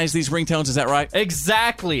recognize these ringtones. Is that right?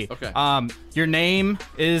 Exactly. Okay. Your name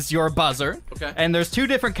is your buzzer. Okay. And there's 2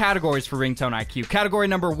 different categories for Ringtone IQ. Category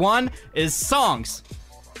number 1 is songs.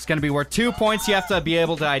 It's going to be worth 2 points. You have to be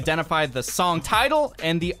able to identify the song title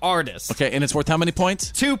and the artist. Okay, and it's worth how many points?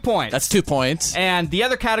 2 points. That's 2 points. And the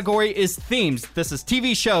other category is themes. This is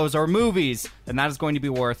TV shows or movies, and that is going to be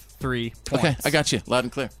worth 3 points. Okay, I got you. Loud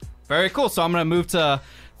and clear. Very cool. So I'm going to move to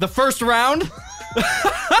the first round.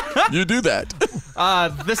 You do that.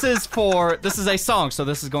 This is a song, so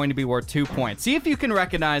this is going to be worth 2 points. See if you can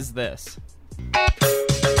recognize this.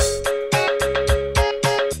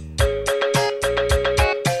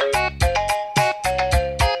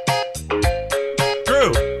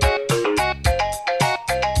 Drew.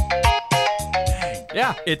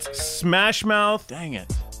 Yeah. It's Smash Mouth. Dang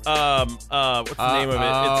it. What's the name of it?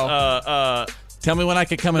 It's Tell me when I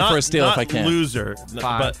could come in for a steal if I can. Loser. 5,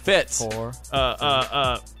 But Fitz. 4.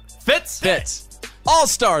 Fitz.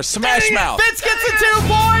 All-Star, Smash Mouth. Fitz gets the 2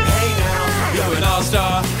 points. Hey now, you're an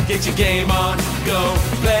all-star. Get your game on. Go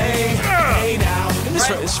play. Hey now.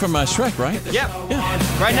 It's from Shrek, right? Yep.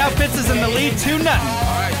 Yeah. Right now, Fitz is in the lead 2-0. All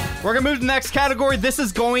right. We're going to move to the next category. This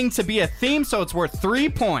is going to be a theme, so it's worth 3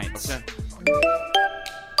 points. Okay.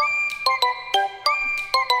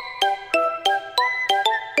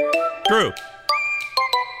 Drew.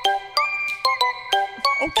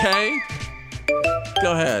 Okay.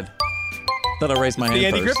 Go ahead. Thought I raised my hand The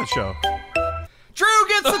Andy first. Griffith Show. Drew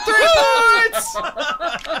gets the 3 points.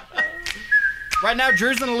 Right now,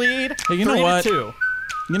 Drew's in the lead. Hey, you know 3 what? to 2.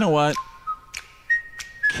 You know what?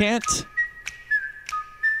 Can't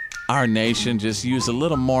our nation just use a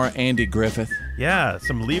little more Andy Griffith? Yeah,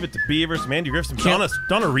 some Leave It to Beaver, some Andy Griffith, some Can't-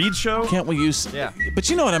 Donna Reed show. Can't we use... Yeah. But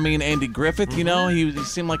you know what I mean, Andy Griffith, you know? He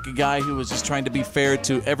seemed like a guy who was just trying to be fair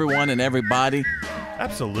to everyone and everybody.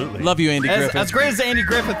 Absolutely. Love you, Andy Griffith. As great as Andy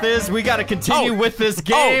Griffith is, we got to continue with this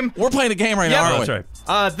game. We're playing a game right now, aren't we? That's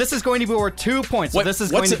right. This is going to be worth 2 points. So this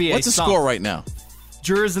is going to be what's the score right now?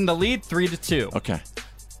 Drew's in the lead, 3-2. Okay.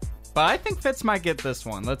 But I think Fitz might get this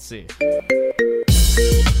one. Let's see.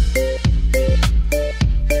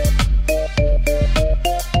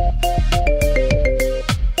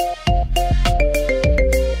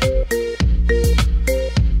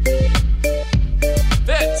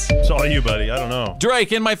 Fitz. It's all you, buddy. I don't know.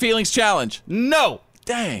 Drake, In My Feelings Challenge. No.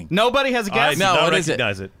 Dang. Nobody has a guess? I do not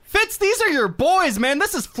recognize it. Fitz, these are your boys, man.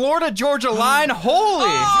 This is Florida Georgia Line. Holy.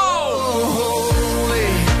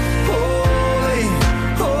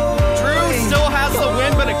 Drew still has the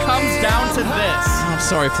win, but it comes down to this. I'm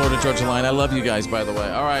sorry, Florida Georgia Line. I love you guys, by the way.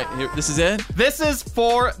 All right, here, this is it? This is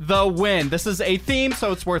for the win. This is a theme,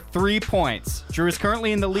 so it's worth 3 points. Drew is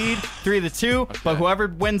currently in the lead, 3-2, but whoever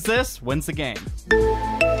wins this wins the game.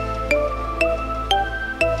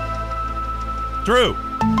 Drew.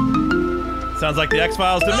 Sounds like the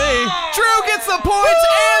X-Files to me. Drew gets the points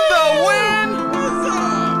and the win.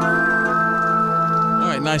 All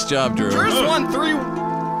right, nice job, Drew. Drew's won 3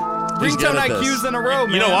 He's good ringtone at this. IQs in a row,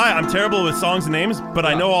 man. You know why? I'm terrible with songs and names, but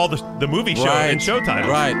I know all the movie show and show titles.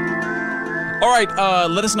 Right. All right,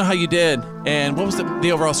 let us know how you did. And what was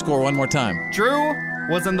the overall score one more time? Drew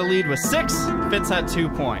was in the lead with 6. Fitz had 2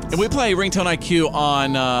 points. And we play Ringtone IQ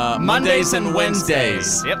on Mondays and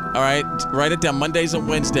Wednesdays. Yep. All right, write it down. Mondays and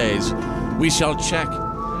Wednesdays. We shall check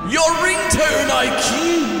your Ringtone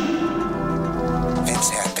IQ. Fitz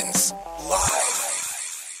happens live.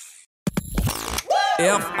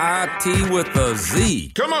 F-I-T with a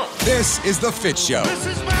Z. Come on. This is the Fitz Show. This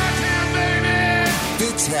is my time, baby.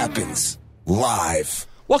 Fitz happens live.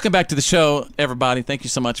 Welcome back to the show, everybody. Thank you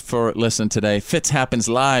so much for listening today. Fitz happens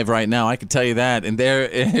live right now. I can tell you that. And there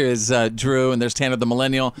is Drew, and there's Tanner the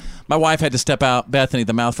Millennial. My wife had to step out. Bethany,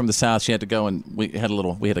 the mouth from the south, she had to go, and we had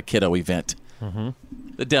a kiddo event.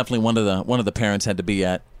 That definitely one of the parents had to be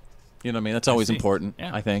at. You know what I mean? That's always important,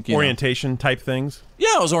 I think. Orientation type things?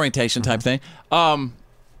 Yeah, it was orientation type thing. I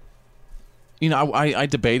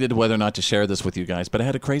debated whether or not to share this with you guys, but I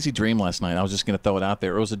had a crazy dream last night. I was just going to throw it out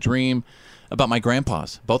there. It was a dream about my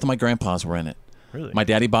grandpas. Both of my grandpas were in it. Really? My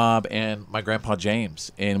daddy Bob and my grandpa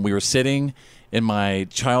James. And we were sitting in my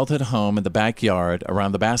childhood home in the backyard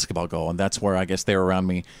around the basketball goal, and that's where I guess they were around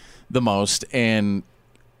me the most. And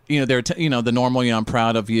they're the normal, I'm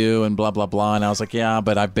proud of you and blah blah blah. And I was like, yeah,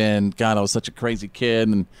 but I was such a crazy kid,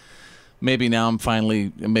 and maybe now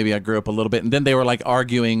maybe I grew up a little bit. And then they were like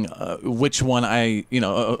arguing which one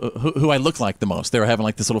who I look like the most. They were having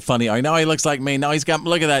like this little funny, no, he looks like me. No,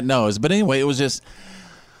 look at that nose. But anyway, it was just,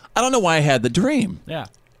 I don't know why I had the dream. Yeah.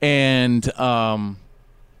 And,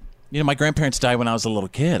 my grandparents died when I was a little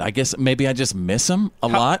kid. I guess maybe I just miss them a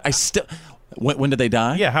lot. When did they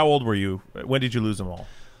die? Yeah, how old were you? When did you lose them all?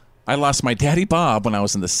 I lost my daddy Bob when I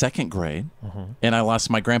was in the 2nd grade, and I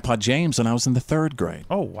lost my grandpa James when I was in the 3rd grade.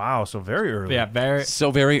 Oh, wow. So very early. Yeah, very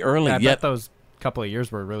early. Yeah, I bet those couple of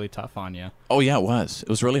years were really tough on you. Oh, yeah, it was. It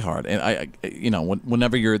was really hard. And,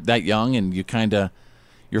 whenever you're that young and you're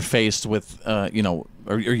faced with, or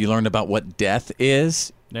you learn about what death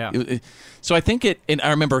is. Yeah. So I think and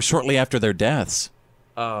I remember shortly after their deaths,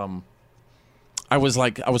 I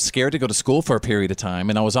was scared to go to school for a period of time.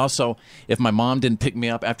 And I was also, if my mom didn't pick me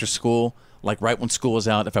up after school, like right when school was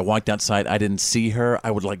out, if I walked outside, I didn't see her,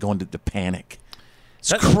 I would go into the panic.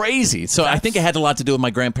 It's crazy. So I think it had a lot to do with my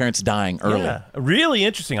grandparents dying early. Yeah, really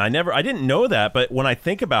interesting. I didn't know that, but when I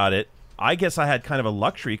think about it, I guess I had kind of a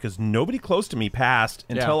luxury because nobody close to me passed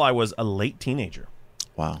until I was a late teenager.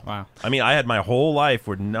 Wow. I mean, I had my whole life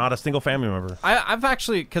with not a single family member. I've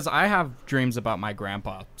actually, because I have dreams about my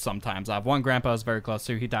grandpa sometimes. I have one grandpa I was very close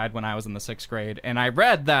to. He died when I was in the 6th grade. And I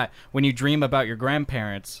read that when you dream about your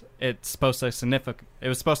grandparents, it's supposed to signify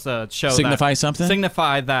something?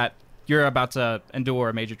 Signify that you're about to endure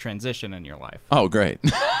a major transition in your life. Oh, great.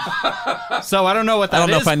 So I don't know what that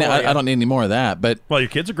is. I don't need any more of that. But well, your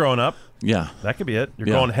kids are growing up. Yeah. That could be it.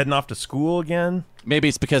 You're heading off to school again. Maybe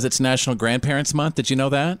it's because it's National Grandparents Month. Did you know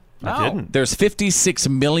that? I didn't. There's 56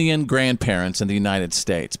 million grandparents in the United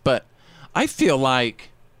States. But I feel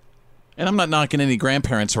like, and I'm not knocking any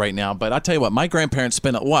grandparents right now, but I'll tell you what, my grandparents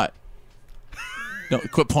spent what? No,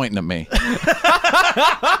 quit pointing at me.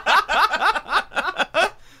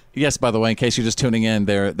 Yes, by the way, in case you're just tuning in,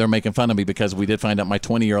 they're making fun of me because we did find out my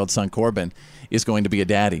 20-year-old son, Corbin, is going to be a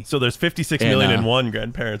daddy. So there's 56 million and one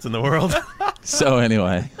grandparents in the world. So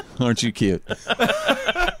anyway, aren't you cute?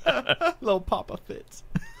 Little Papa Fitz.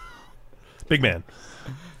 Big man.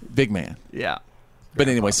 Big man. Yeah. But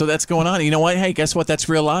anyway, so that's going on. You know what? Hey, guess what? That's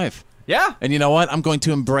real life. Yeah. And you know what? I'm going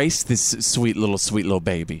to embrace this sweet little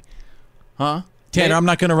baby. Huh? Tanner, I'm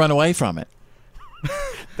not going to run away from it.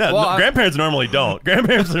 Grandparents normally don't.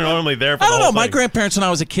 Grandparents are normally there for I the don't whole know. My thing. grandparents, when I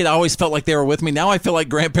was a kid, I always felt like they were with me. Now I feel like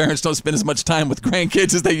grandparents don't spend as much time with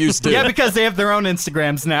grandkids as they used to. Yeah, because they have their own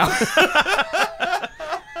Instagrams now.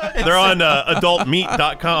 They're on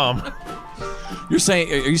adultmeat.com. Are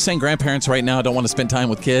you saying grandparents right now don't want to spend time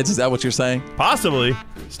with kids? Is that what you're saying? Possibly.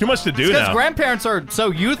 It's too much to do Because now. grandparents are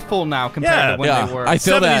so youthful now compared to when they were. I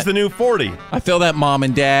feel 70's that. the new 40. I feel that, Mom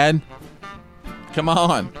and Dad. Come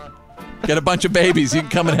on. Get a bunch of babies. You can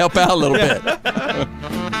come and help out a little bit.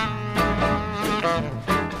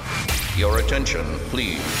 Your attention,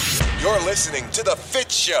 please. You're listening to The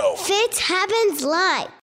Fitz Show. Fitz happens live.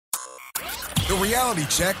 The reality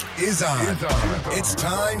check is on. It's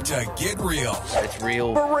time to get real. It's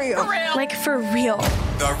real. For real. Like for real.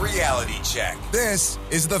 The reality check. This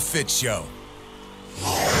is The Fitz Show.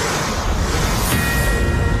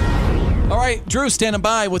 All right, Drew standing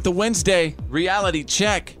by with the Wednesday reality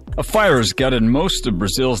check. A fire has gutted most of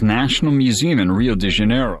Brazil's National Museum in Rio de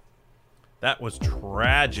Janeiro. That was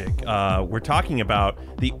tragic. We're talking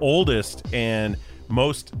about the oldest and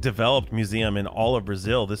most developed museum in all of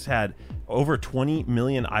Brazil. This had over 20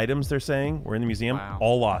 million items, they're saying, were in the museum. Wow.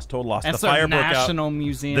 All lost, total loss. That's the fire broke out. National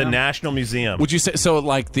Museum. The National Museum. Would you say so?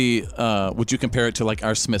 Like would you compare it to like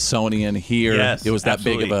our Smithsonian here? Yes, it was that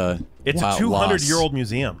absolutely. big of a. It's wow, a 200-year-old loss.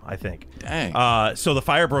 museum, I think. Dang. So the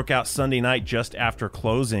fire broke out Sunday night just after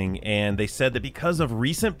closing, and they said that because of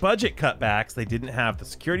recent budget cutbacks, they didn't have the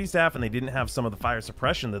security staff and they didn't have some of the fire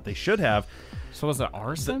suppression that they should have. So was it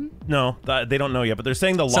arson? No, they don't know yet, but they're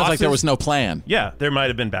saying the losses... Sounds like there was no plan. Yeah, there might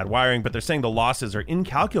have been bad wiring, but they're saying the losses are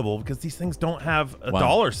incalculable because these things don't have a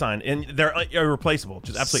dollar sign, and they're irreplaceable.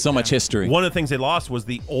 Just absolutely so much history. One of the things they lost was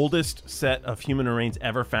the oldest set of human remains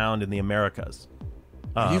ever found in the Americas.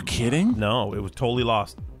 Are you kidding? No, it was totally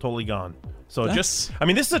lost, totally gone. So That's-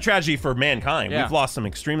 this is a tragedy for mankind. Yeah. We've lost some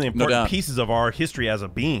extremely No important doubt. pieces of our history as a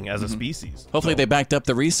being, as a species. Hopefully they backed up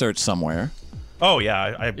the research somewhere. Oh, yeah,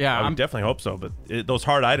 I Yeah, would definitely hope so, but those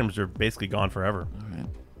hard items are basically gone forever.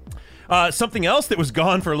 Something else that was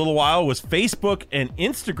gone for a little while was Facebook and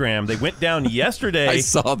Instagram. They went down yesterday. I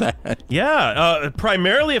saw that. Yeah,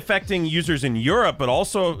 primarily affecting users in Europe, but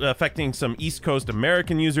also affecting some East Coast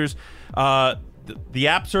American users. The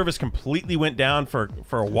app service completely went down for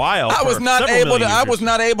a while. I was for not several able to. million I users. was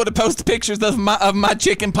not able to post pictures of my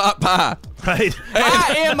chicken pot pie. Right.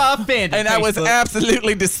 I am offended. And I was Facebook.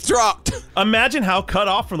 absolutely distraught. Imagine how cut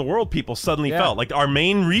off from the world people suddenly felt. Like our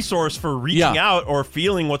main resource for reaching out or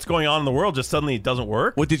feeling what's going on in the world just suddenly doesn't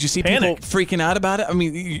work. Well, did you see Panic. people freaking out about it? I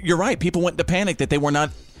mean, you're right. People went into panic that they were not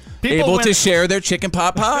People able went- to share their chicken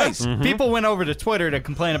pot pies. People went over to Twitter to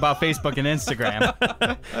complain about Facebook and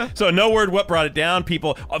Instagram. So no word what brought it down.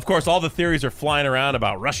 People, of course, all the theories are flying around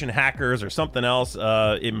about Russian hackers or something else.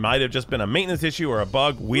 It might have just been a maintenance issue or a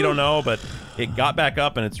bug. We don't know, but it got back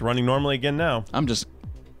up and it's running normally again now. I'm just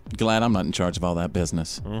glad I'm not in charge of all that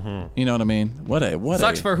business. You know what I mean?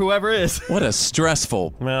 Sucks for whoever is. What a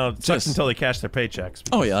stressful. Well, it sucks until they cash their paychecks.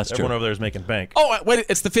 Oh, yeah, that's true. Everyone over there is making bank. Oh, wait,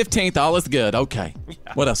 it's the 15th. All is good. Okay.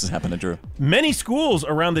 What else is happening, Drew? Many schools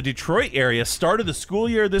around the Detroit area started the school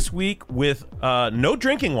year this week with no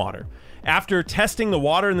drinking water. After testing the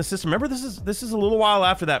water in the system, remember this is a little while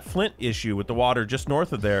after that Flint issue with the water just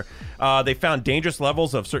north of there. They found dangerous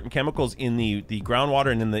levels of certain chemicals in the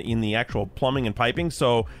groundwater and in the actual plumbing and piping.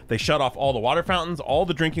 So they shut off all the water fountains, all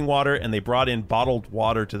the drinking water, and they brought in bottled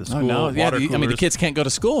water to the school. Oh, no. Yeah, water I mean, the coolers. kids can't go to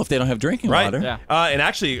school if they don't have drinking Right. water. Yeah. And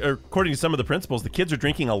actually, according to some of the principals, the kids are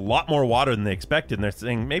drinking a lot more water than they expected. And they're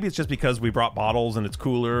saying maybe it's just because we brought bottles and it's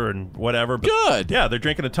cooler and whatever. But Good. Yeah, they're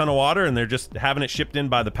drinking a ton of water and they're just having it shipped in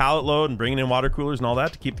by the pallet load and bringing in water coolers and all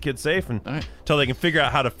that to keep the kids safe until they can figure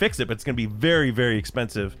out how to fix it. But it's going to be very, very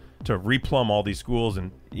expensive to replumb all these schools.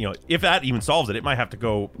 And, if that even solves it, it might have to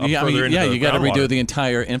go up further into the you got to groundwater. redo the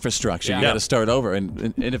entire infrastructure. You got to start over,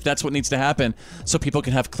 and if that's what needs to happen, so people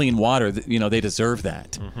can have clean water, they deserve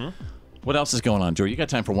that. What else is going on, Drew? You got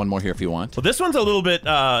time for one more here if you want. Well, this one's a little bit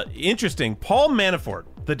interesting. Paul Manafort,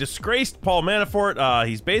 the disgraced Paul Manafort,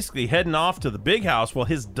 he's basically heading off to the big house. Well,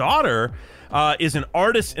 his daughter is an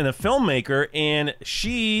artist and a filmmaker, and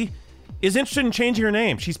she is interested in changing her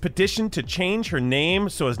name. She's petitioned to change her name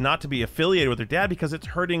so as not to be affiliated with her dad because it's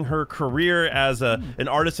hurting her career as an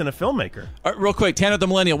artist and a filmmaker. Real quick, Tanner the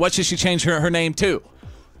Millennial, what should she change her name to?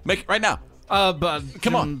 Make it right now. But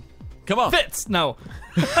Come on. Fitz. No.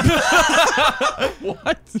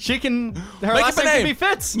 What? She can. Her Make last up a name name. can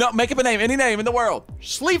be Fitz. No, make up a name. Any name in the world.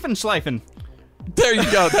 Schleifen. There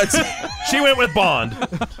you go. That's She went with Bond.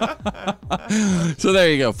 So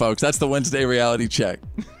there you go, folks. That's the Wednesday reality check.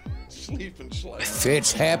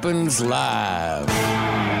 Fitz Happens Live.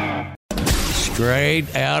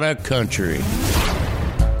 Straight out of country.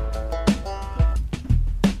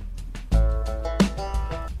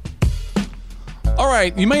 All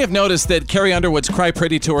right, you may have noticed that Carrie Underwood's Cry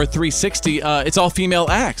Pretty Tour 360, it's all female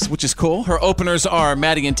acts, which is cool. Her openers are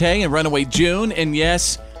Maddie and Tay and Runaway June, and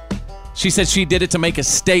yes, she said she did it to make a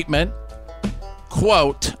statement.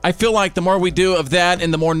 Quote, I feel like the more we do of that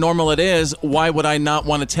and the more normal it is, why would I not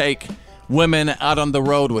want to take women out on the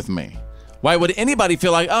road with me? Why would anybody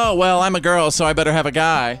feel like, oh, well, I'm a girl, so I better have a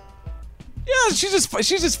guy? Yeah, she's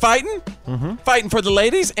just fighting, fighting for the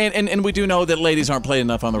ladies, and we do know that ladies aren't played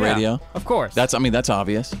enough on the radio. Of course. That's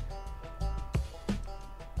obvious.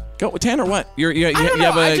 Go, Tanner. What? You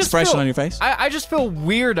have an expression on your face? I just feel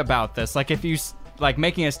weird about this. Like if you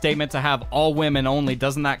making a statement to have all women only,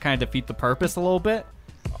 doesn't that kind of defeat the purpose a little bit?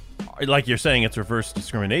 Like you're saying it's reverse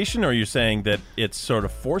discrimination, or you're saying that it's sort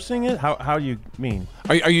of forcing it? How do you mean?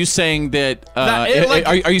 Are you saying that?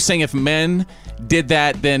 Are you saying if men did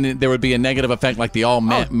that, then there would be a negative effect, like the all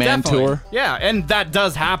men tour? Yeah, and that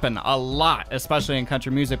does happen a lot, especially in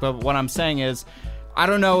country music. But what I'm saying is, I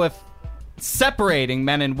don't know if separating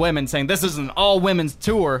men and women, saying this is an all women's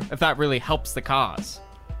tour, if that really helps the cause.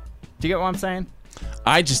 Do you get what I'm saying?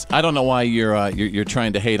 I don't know why you're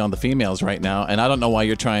trying to hate on the females right now, and I don't know why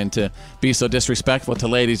you're trying to be so disrespectful to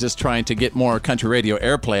ladies just trying to get more country radio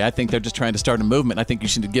airplay. I think they're just trying to start a movement. I think you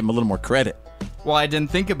should give them a little more credit. Well, I didn't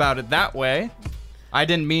think about it that way. I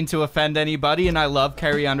didn't mean to offend anybody, and I love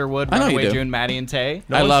Carrie Underwood, Runaway June, Maddie and Tay.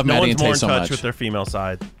 I love Maddie and Tay so much. No one's more in touch with their female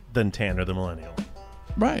side than Tanner the Millennial.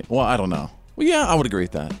 Right. Well, I don't know. Well, yeah, I would agree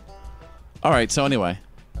with that. All right, so anyway.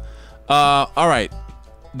 All right.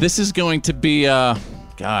 This is going to be,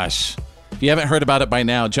 gosh, if you haven't heard about it by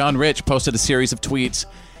now, John Rich posted a series of tweets,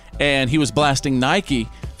 and he was blasting Nike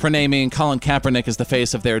for naming Colin Kaepernick as the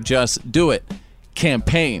face of their Just Do It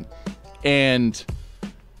campaign. And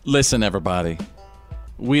listen, everybody,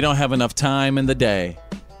 we don't have enough time in the day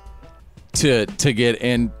to get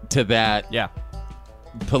into that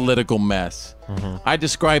political mess. I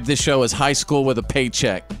describe this show as high school with a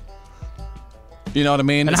paycheck. You know what I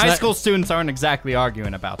mean? And high school students aren't exactly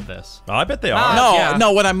arguing about this. Oh, I bet they are.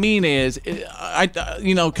 No, what I mean is,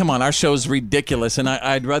 come on, our show's ridiculous, and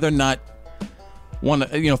I'd rather not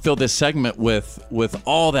want to, fill this segment with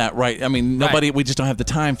all that, right? I mean, we just don't have the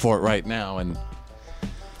time for it right now, and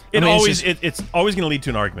it's always going to lead to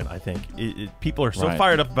an argument, I think. People are so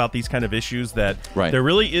fired up about these kind of issues that there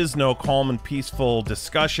really is no calm and peaceful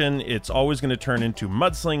discussion. It's always going to turn into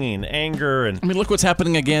mudslinging and anger. And look what's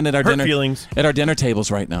happening again at our dinner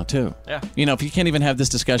tables right now, too. Yeah. If you can't even have this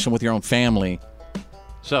discussion with your own family.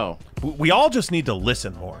 So we all just need to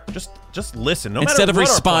listen more. Just listen. Instead of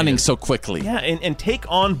responding so quickly. Yeah, and take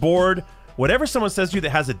on board whatever someone says to you that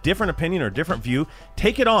has a different opinion or a different view.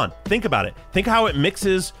 Take it on. Think about it. Think how it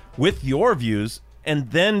mixes with your views,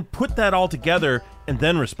 and then put that all together and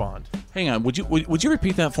then respond. Hang on, would you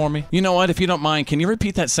repeat that for me? You know what? If you don't mind, can you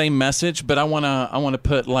repeat that same message? But I wanna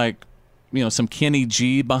put some Kenny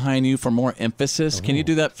G behind you for more emphasis. Can you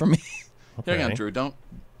do that for me? Okay. Hang on, Drew. Don't.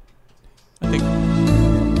 I think.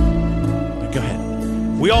 Go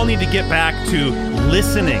ahead. We all need to get back to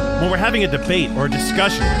listening when we're having a debate or a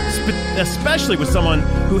discussion, especially with someone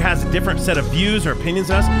who has a different set of views or opinions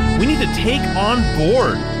than us. We need to take on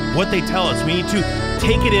board what they tell us. We need to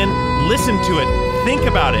take it in, listen to it, think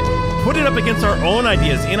about it, put it up against our own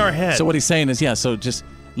ideas in our head. So what he's saying is, so just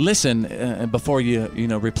listen before you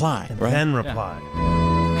reply, and right? Then reply.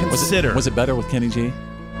 Yeah. Consider. Was it better with Kenny G?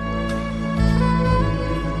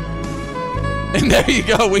 And there you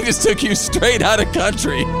go. We just took you straight out of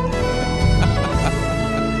country.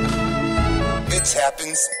 It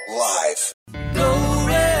happens live. Go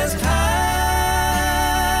rest high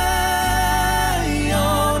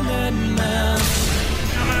on that mountain.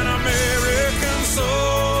 I'm an American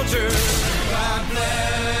soldier. God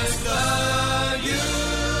bless the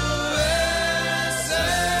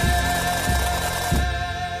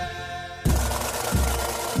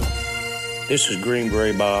USA. This is Green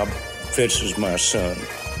Beret Bob. Fitz is my son.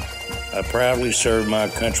 I proudly served my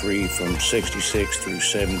country from 66 through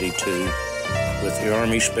 72 with the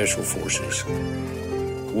Army Special Forces.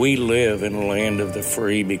 We live in a land of the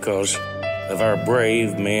free because of our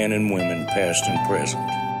brave men and women, past and present.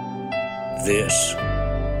 This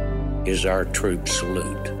is our troop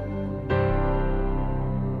salute.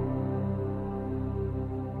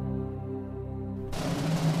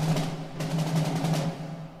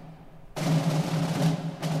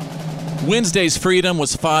 Wednesday's freedom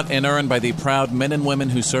was fought and earned by the proud men and women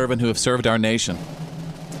who serve and who have served our nation.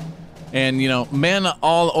 And, men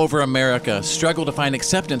all over America struggle to find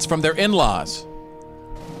acceptance from their in-laws.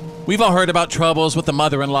 We've all heard about troubles with the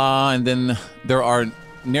mother-in-law, and then there are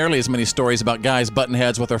nearly as many stories about guys butting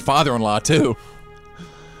heads with their father-in-law, too.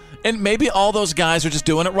 And maybe all those guys are just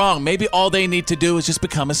doing it wrong. Maybe all they need to do is just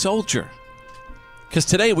become a soldier. Because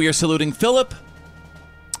today we are saluting Philip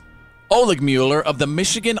Oligmuller of the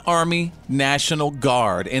Michigan Army National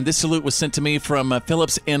Guard. And this salute was sent to me from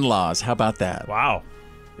Philip's in-laws. How about that? Wow.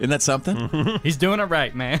 Isn't that something? He's doing it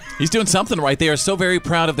right, man. He's doing something right. They are so very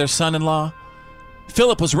proud of their son-in-law.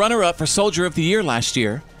 Philip was runner-up for Soldier of the Year last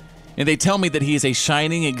year. And they tell me that he is a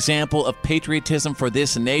shining example of patriotism for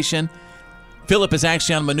this nation. Philip is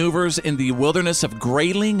actually on maneuvers in the wilderness of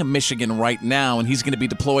Grayling, Michigan right now, and he's going to be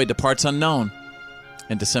deployed to parts unknown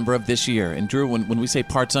in December of this year. And Drew, when we say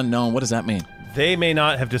parts unknown, what does that mean? They may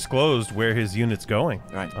not have disclosed where his unit's going.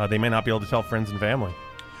 Right. They may not be able to tell friends and family.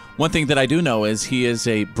 One thing that I do know is he is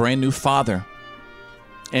a brand new father.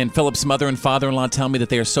 And Philip's mother and father-in-law tell me that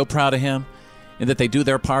they are so proud of him and that they do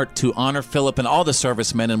their part to honor Philip and all the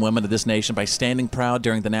servicemen and women of this nation by standing proud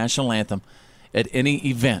during the national anthem at any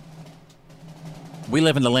event. We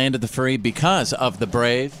live in the land of the free because of the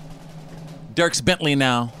brave. Dierks Bentley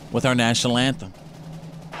now with our national anthem.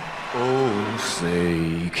 Oh,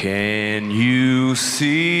 say, can you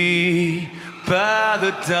see by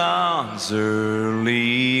the dawn's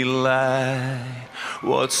early light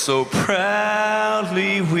what so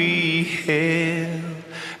proudly we hailed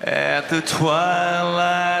at the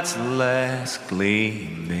twilight's last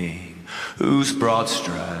gleaming, whose broad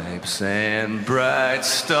stripes and bright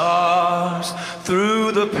stars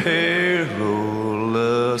through the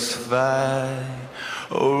perilous fight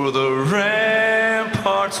o'er the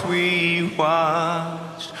ramparts we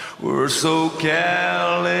watched were so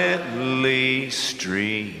gallantly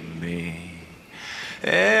streaming,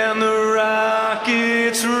 and the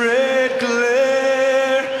rocket's red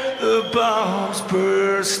glare, the bombs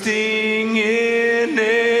bursting in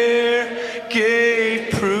air,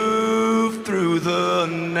 gave proof through the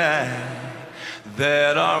night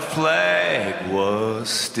that our flag was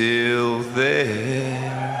still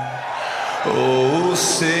there. Oh,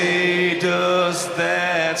 say does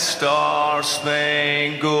that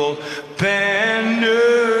star-spangled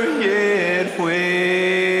banner yet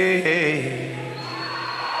wave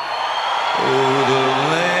o'er the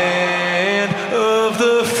land of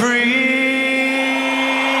the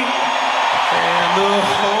free and the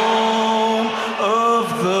home of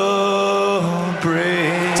the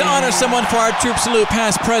brave. To honor someone for our troop salute,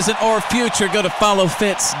 past, present, or future, go to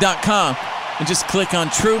followfitz.com. and just click on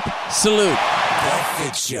Troop Salute. The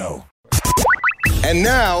Fitz Show. And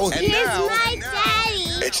now, Here's my daddy.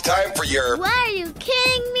 It's time for your Why Are You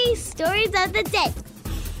Kidding Me? Stories of the Day.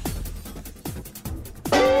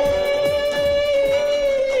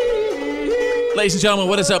 Ladies and gentlemen,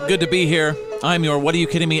 what is up? Good to be here. I'm your What Are You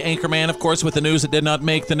Kidding Me anchorman, of course, with the news that did not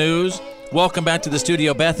make the news. Welcome back to the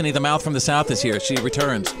studio. Bethany, the mouth from the south, is here. She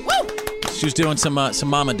returns. Woo! She was doing some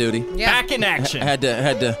mama duty. Yeah. Back in action. Had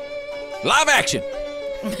to live action.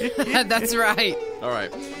 That's right. All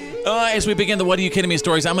right. As we begin the What Are You Kidding Me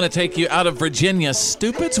stories, I'm going to take you out of Virginia.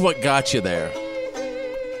 Stupid's what got you there.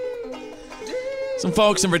 Some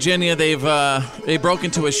folks in Virginia, they broke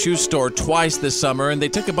into a shoe store twice this summer, and they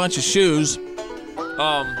took a bunch of shoes.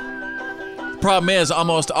 Problem is,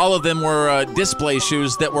 almost all of them were display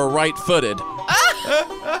shoes that were right-footed.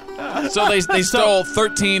 So they stole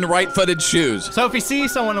 13 right-footed shoes. So if you see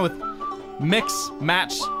someone with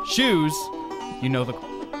mix-match shoes, you know the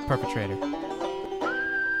perpetrator.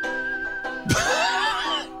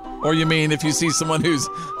 Or you mean if you see someone who's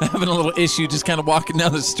having a little issue just kind of walking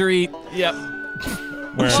down the street? Yep.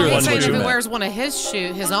 Well, he's saying if he wears one of his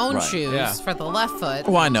own Right. shoes for the left foot.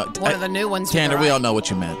 Well, I know. One of the new ones. Tanner, we all know what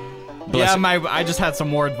you meant. Bless I just had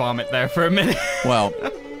some word vomit there for a minute. Well,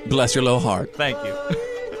 bless your little heart. Thank you.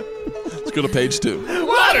 Let's go to page 2.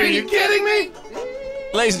 What, are you kidding me?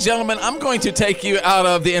 Ladies and gentlemen, I'm going to take you out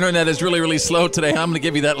of the internet is really, really slow today. I'm going to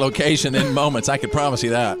give you that location in moments. I can promise you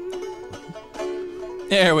that.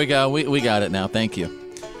 There we go. We got it now. Thank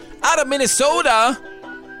you. Out of Minnesota.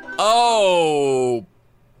 Oh.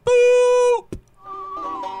 Boop.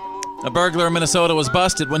 A burglar in Minnesota was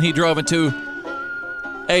busted when he drove into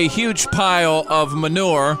a huge pile of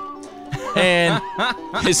manure and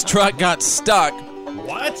his truck got stuck.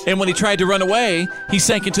 What? And when he tried to run away, he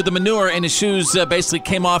sank into the manure and his shoes basically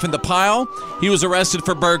came off in the pile. He was arrested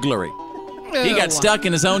for burglary. He got stuck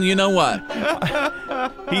in his own you-know-what.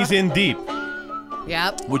 He's in deep.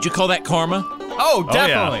 Yep. Would you call that karma? Oh,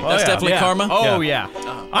 definitely. Oh, yeah. That's definitely karma? Oh, yeah.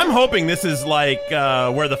 I'm hoping this is like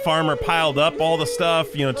where the farmer piled up all the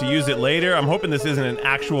stuff, to use it later. I'm hoping this isn't an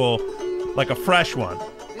actual like a fresh one.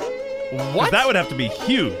 What? That would have to be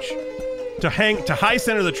huge to high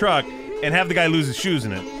center the truck and have the guy lose his shoes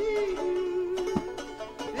in it.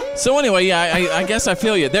 So anyway, yeah, I guess I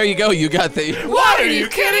feel you. There you go. You got the What, are you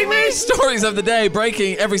kidding me? stories of the day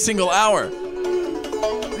breaking every single hour.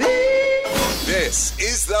 This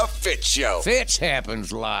is the Fitz Show. Fitz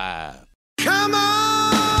happens live. Come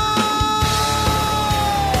on!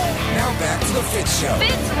 Now back to the Fitz Show.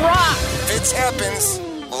 Fitz rock. Fitz happens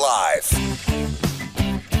live.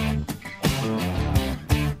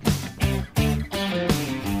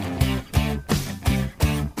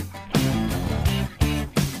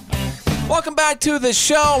 Welcome back to the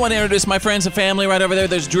show. I want to introduce my friends and family. Right over there,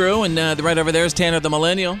 there's Drew, and right over there is Tanner the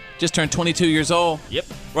Millennial. Just turned 22 years old. Yep.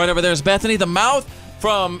 Right over there is Bethany the Mouth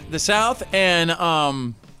from the South. And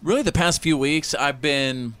really the past few weeks, I've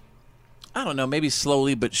been, I don't know, maybe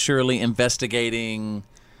slowly but surely investigating,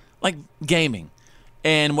 like, gaming.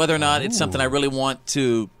 And whether or not it's something I really want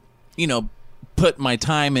to, put my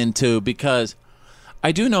time into, because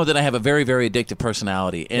I do know that I have a very, very addictive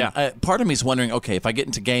personality. And part of me is wondering, okay, if I get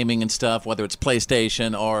into gaming and stuff, whether it's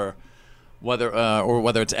PlayStation or whether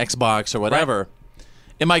it's Xbox or whatever,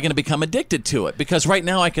 am I going to become addicted to it? Because right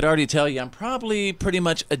now I could already tell you I'm probably pretty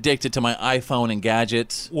much addicted to my iPhone and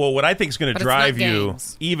gadgets. Well, what I think is going to drive you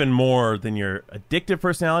even more than your addictive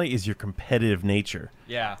personality is your competitive nature.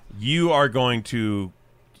 Yeah. You are going to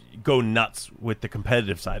go nuts with the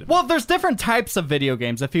competitive side of it. Well, there's different types of video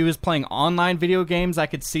games. If he was playing online video games, I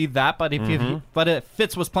could see that. But if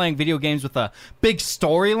Fitz was playing video games with a big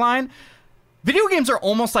storyline, video games are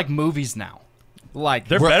almost like movies now. Like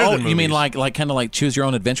they're better than movies. You mean like kind of like choose your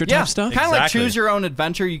own adventure type stuff? Kind of like choose your own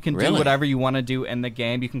adventure. You can do whatever you want to do in the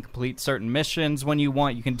game. You can complete certain missions when you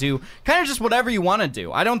want. You can do kind of just whatever you want to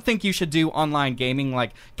do. I don't think you should do online gaming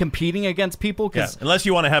like competing against people. Unless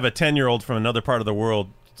you want to have a 10-year-old from another part of the world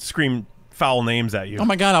scream foul names at you. Oh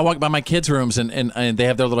my God, I walk by my kids' rooms and they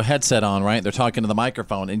have their little headset on, right? They're talking to the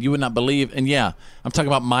microphone, and you would not believe, and yeah, I'm talking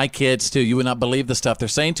about my kids too, you would not believe the stuff they're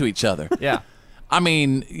saying to each other. Yeah. I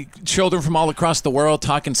mean, children from all across the world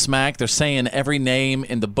talking smack, they're saying every name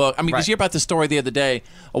in the book. I mean, did you hear about the story the other day?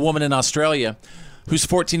 A woman in Australia whose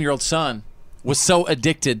 14-year-old son was so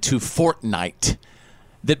addicted to Fortnite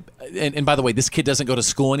that, and by the way, this kid doesn't go to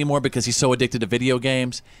school anymore because he's so addicted to video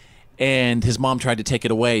games. And his mom tried to take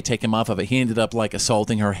it away, take him off of it. He ended up like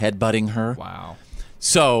assaulting her, headbutting her. Wow.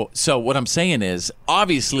 So what I'm saying is,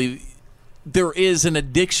 obviously, there is an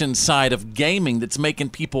addiction side of gaming that's making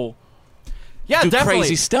people do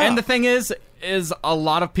crazy stuff. And the thing is a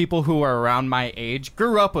lot of people who are around my age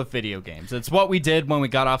grew up with video games. It's what we did when we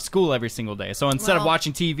got off school every single day. So instead of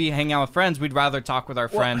watching TV, hanging out with friends, we'd rather talk with our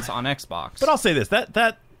friends on Xbox. But I'll say this,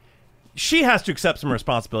 that she has to accept some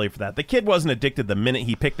responsibility for that. The kid wasn't addicted the minute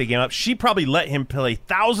he picked the game up. She probably let him play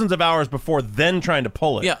thousands of hours before then trying to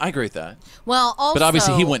pull it. Yeah, I agree with that. Well, also, but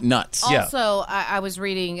obviously he went nuts. Also, I was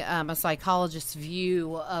reading a psychologist's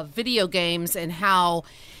view of video games and how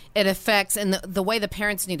it affects, and the way the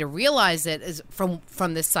parents need to realize it is from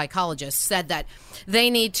this psychologist said that they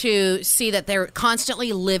need to see that they're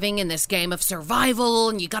constantly living in this game of survival,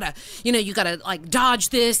 and you gotta like dodge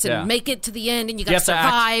this and make it to the end, and you gotta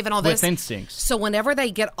survive and all this. With instincts. So whenever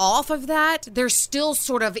they get off of that, they're still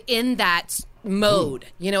sort of in that mode.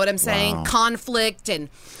 You know what I'm saying? Wow. Conflict and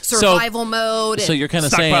survival mode. So you're kind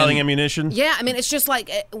of saying stockpiling ammunition. Yeah, I mean, it's just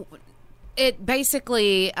like. It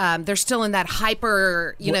basically, they're still in that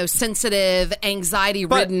hyper, sensitive,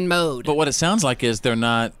 anxiety-ridden mode. But what it sounds like is they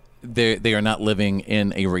are not living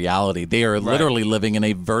in a reality. They are literally living in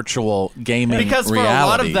a virtual gaming reality. Because for a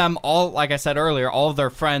lot of them, like I said earlier, all of their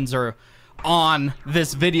friends are on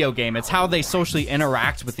this video game. It's how they socially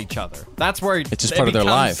interact with each other. That's where it's just part of their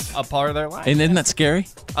life. A part of their life. And isn't that scary?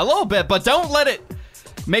 A little bit, but don't let it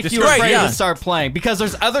make you afraid to start playing, because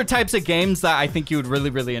there's other types of games that I think you would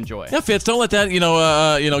really, really enjoy. Yeah, Fitz, don't let that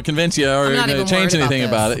convince you or change anything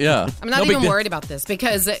about it. Yeah, I'm not even worried about this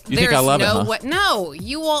because there's no way. No,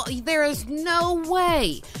 you will. There is no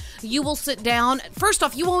way you will sit down. First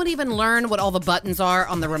off, you won't even learn what all the buttons are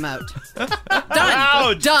on the remote. Done.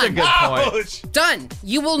 Ouch, done. That's a good point. Done.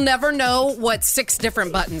 You will never know what 6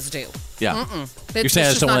 different buttons do. Yeah. You're saying I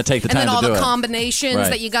just don't want to take the time to do it. And then all the combinations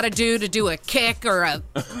that you got to do a kick or a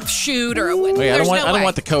shoot or a... Wait, I don't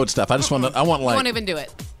want the code stuff. I just want I won't even do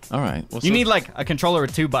it. All right. Well, you need like a controller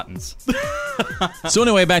with 2 buttons. So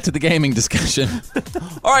anyway, back to the gaming discussion.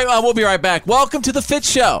 All right, we'll be right back. Welcome to the Fitz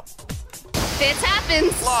Show. Fitz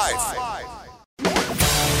happens live.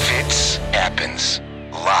 Fitz happens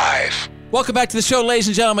live. Welcome back to the show, ladies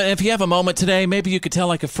and gentlemen. If you have a moment today, maybe you could tell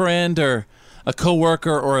like a friend or a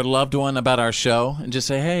coworker or a loved one about our show, and just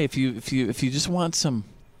say, hey, if you just want some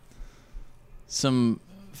some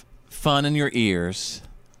fun in your ears.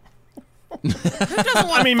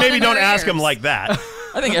 I mean, maybe don't ask them like that.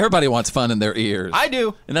 I think everybody wants fun in their ears. I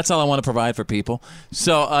do. And that's all I want to provide for people.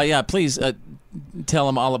 So, yeah, please tell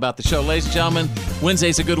them all about the show. Ladies and gentlemen,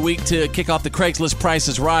 Wednesday's a good week to kick off the Craigslist Price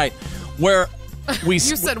is Right, where we... You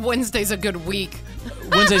said Wednesday's a good week.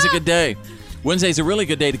 Wednesday's a good day. Wednesday's a really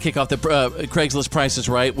good day to kick off the Craigslist Price is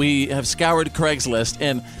Right. We have scoured Craigslist,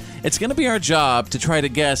 and it's going to be our job to try to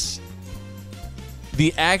guess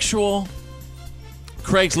the actual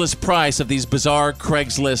Craigslist price of these bizarre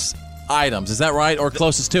Craigslist items. Is that right? Or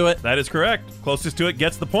closest to it? That is correct. Closest to it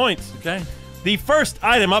gets the points. Okay. The first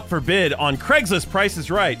item up for bid on Craigslist Price is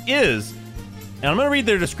Right is, and I'm going to read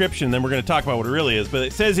their description, then we're going to talk about what it really is, but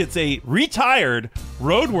it says it's a retired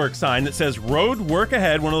roadwork sign that says Road Work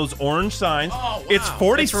Ahead, one of those orange signs. Oh, wow. It's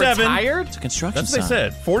 47. It's retired? It's a construction sign. That's what they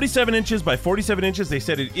said. 47 inches by 47 inches. They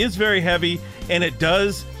said it is very heavy, and it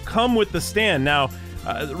does come with the stand. Now,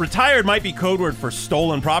 retired might be code word for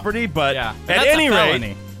stolen property, but at any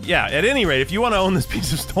rate, at any rate, if you want to own this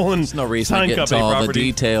piece of stolen There's no reason sign to get company into all property, the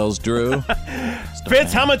details, Drew.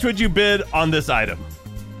 Fitz, how much would you bid on this item?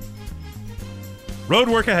 Road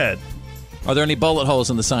Work Ahead. Are there any bullet holes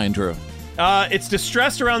in the sign, Drew? It's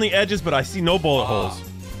distressed around the edges, but I see no bullet holes.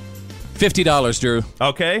 $50, Drew.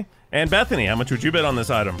 Okay. And Bethany, how much would you bid on this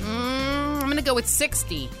item? I'm going to go with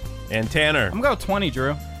 60. And Tanner? I'm going to go 20,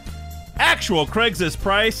 Drew. Actual Craigslist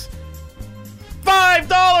price,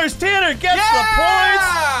 $5. Tanner gets the points.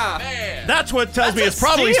 Man. That's what tells me it's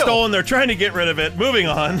probably stolen. They're trying to get rid of it. Moving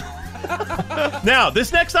on. Now,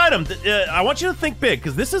 this next item, I want you to think big,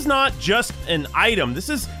 because this is not just an item. This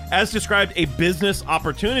is, as described, a business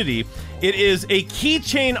opportunity. It is a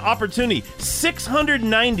keychain opportunity.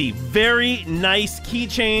 690 very nice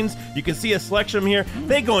keychains. You can see a selection of them here.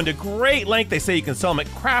 They go into great length. They say you can sell them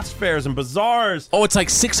at crafts fairs and bazaars. Oh, it's like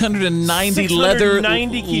 690 leather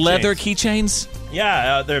keychains?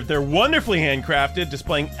 Yeah, they're wonderfully handcrafted,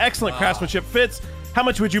 displaying excellent craftsmanship. Fits. How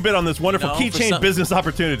much would you bid on this wonderful keychain business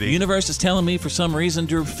opportunity? The universe is telling me, for some reason,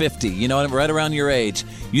 Drew, 50. You know, I'm right around your age.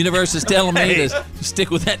 Universe is telling me to stick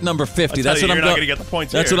with that number 50. That's what I'm going. You're not going to get the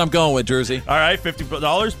points That's here. what I'm going with, Jersey. All right,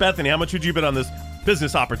 $50. Bethany, how much would you bid on this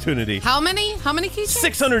business opportunity? How many keychains?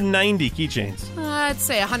 690 keychains. I'd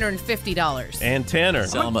say $150. And Tanner?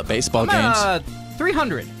 Sell them at baseball games.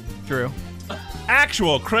 300, Drew.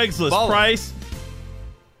 Actual Craigslist price,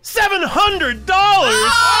 $700.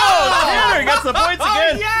 Oh, Tanner gets the points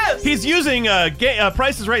again. Yes. He's using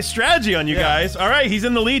Price is Right strategy on you guys. All right, he's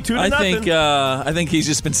in the lead 2-0. I think he's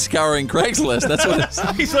just been scouring Craigslist. That's what it's.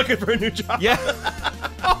 He's looking for a new job. Yeah.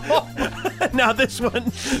 Now this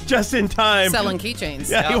one, just in time. Selling keychains.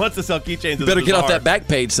 Yeah, he wants to sell keychains. You better get off that back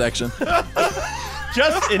page section.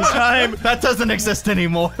 Just in time. That doesn't exist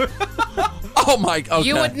anymore. Oh my! Okay.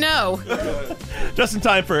 You would know. Just in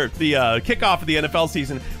time for the kickoff of the NFL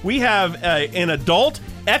season, we have an adult,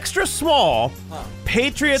 extra small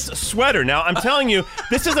Patriots sweater. Now, I'm telling you,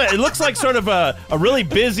 this is it looks like sort of a really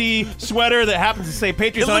busy sweater that happens to say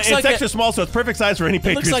Patriots on it. It's extra small, so it's perfect size for any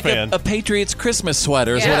Patriots fan. It looks like a Patriots Christmas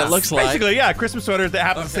sweater is what it looks like. Basically, yeah, Christmas sweater that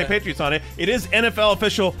happens to say Patriots on it. It is NFL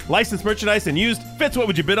official licensed merchandise and used. Fitz, what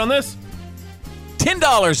would you bid on this? $10,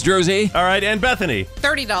 Druzy. All right, and Bethany?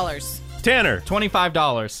 $30. Tanner?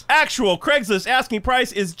 $25. Actual Craigslist asking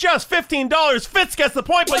price is just $15. Fitz gets the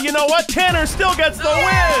point, but you know what? Tanner still gets the win.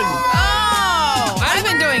 Oh, I've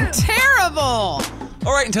been doing terrible.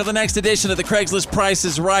 All right, until the next edition of the Craigslist Price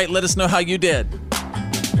is Right, let us know how you did.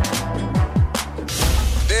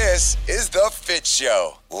 This is the Fitz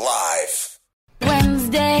Show, live.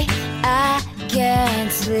 Wednesday, I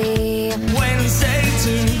can't sleep. Wednesday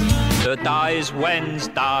too. The day's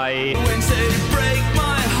Wednesday. Wednesday break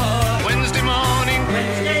my heart. Wednesday morning.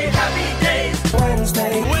 Wednesday happy days.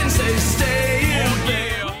 Wednesday stay.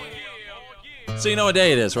 Oh yeah. So you know what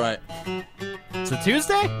day it is, right? It's a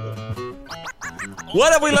Tuesday?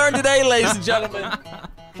 What have we learned today, ladies and gentlemen?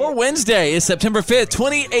 For Wednesday is September 5th,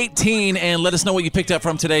 2018, and let us know what you picked up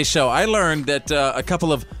from today's show. I learned that a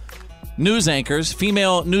couple of news anchors,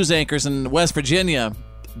 female news anchors in West Virginia,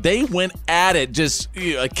 they went at it, just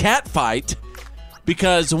a cat fight,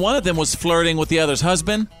 because one of them was flirting with the other's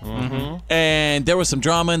husband, and there was some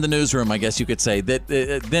drama in the newsroom, I guess you could say, that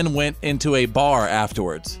then went into a bar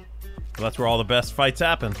afterwards. Well, that's where all the best fights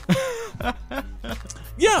happen.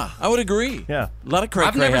 Yeah, I would agree. Yeah. A lot of cray-cray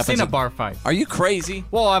I've never happens. seen a bar fight. Are you crazy?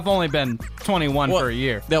 Well, I've only been 21 for a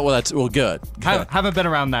year. Yeah, well, that's good. Haven't been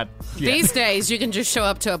around that yet. These days, you can just show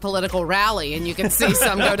up to a political rally and you can see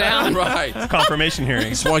some go down. Right. Confirmation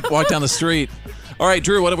hearings. Just walk down the street. All right,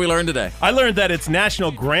 Drew, what have we learned today? I learned that it's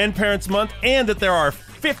National Grandparents Month and that there are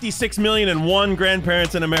 56,000,001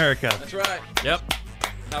 grandparents in America. That's right. Yep.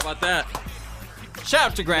 How about that?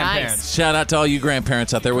 Shout out to grandparents. Nice. Shout out to all you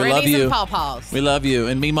grandparents out there. We love Grannies you. and pawpaws. We love you.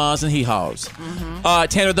 And meemaws and hee-haws.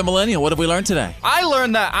 Tanner the Millennial, what have we learned today? I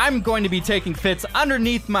learned that I'm going to be taking Fitz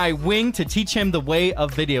underneath my wing to teach him the way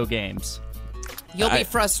of video games. You'll be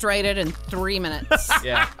frustrated in 3 minutes.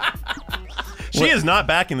 Yeah. She is not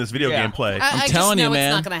backing this video game play. I telling just you, know man.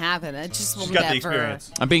 it's not going to happen. It just will She's got never the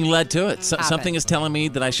experience. I'm being led to it. Happen. Something is telling me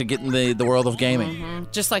that I should get in the world of gaming.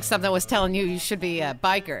 Just like something was telling you should be a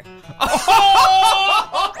biker.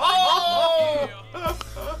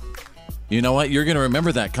 You know what? You're going to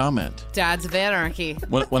remember that comment. Dads of Anarchy.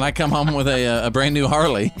 When I come home with a brand new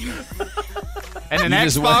Harley. And an You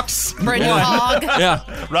just Xbox. Brand new hog.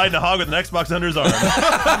 Yeah. Riding a hog with an Xbox under his arm.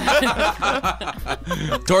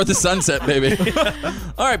 Toward the sunset, baby.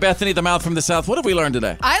 All right, Bethany, the mouth from the south. What have we learned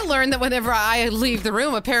today? I learned that whenever I leave the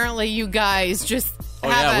room, apparently you guys just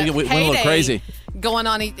have we a went a little heyday crazy. going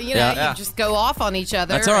on. You just go off on each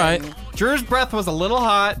other. That's all right. and- Drew's breath was a little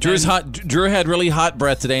hot. Drew's hot. Drew had really hot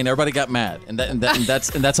breath today, and everybody got mad, and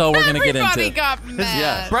that's all we're gonna get into. Everybody got mad.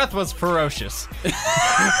 Yeah. Breath was ferocious.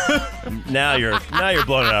 Now you're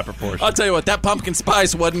blowing it out of proportion. I'll tell you what, that pumpkin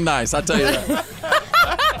spice wasn't nice. I'll tell you that.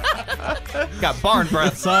 Got barn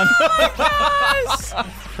breath, son. I'm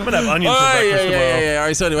gonna have onions for breakfast tomorrow. Yeah. All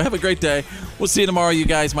right, so anyway, have a great day. We'll see you tomorrow, you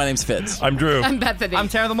guys. My name's Fitz. I'm Drew. I'm Bethany. I'm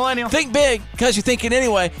Tanner the Millennial. Think big, because you're thinking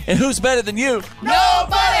anyway. And who's better than you?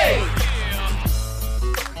 Nobody!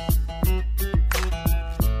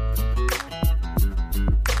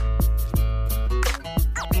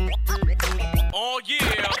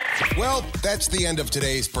 Well, that's the end of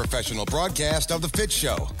today's professional broadcast of The Fitz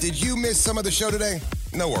Show. Did you miss some of the show today?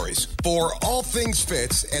 No worries. For all things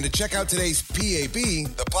Fitz and to check out today's PAB,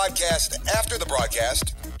 the podcast after the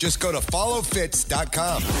broadcast, just go to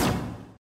followfitz.com.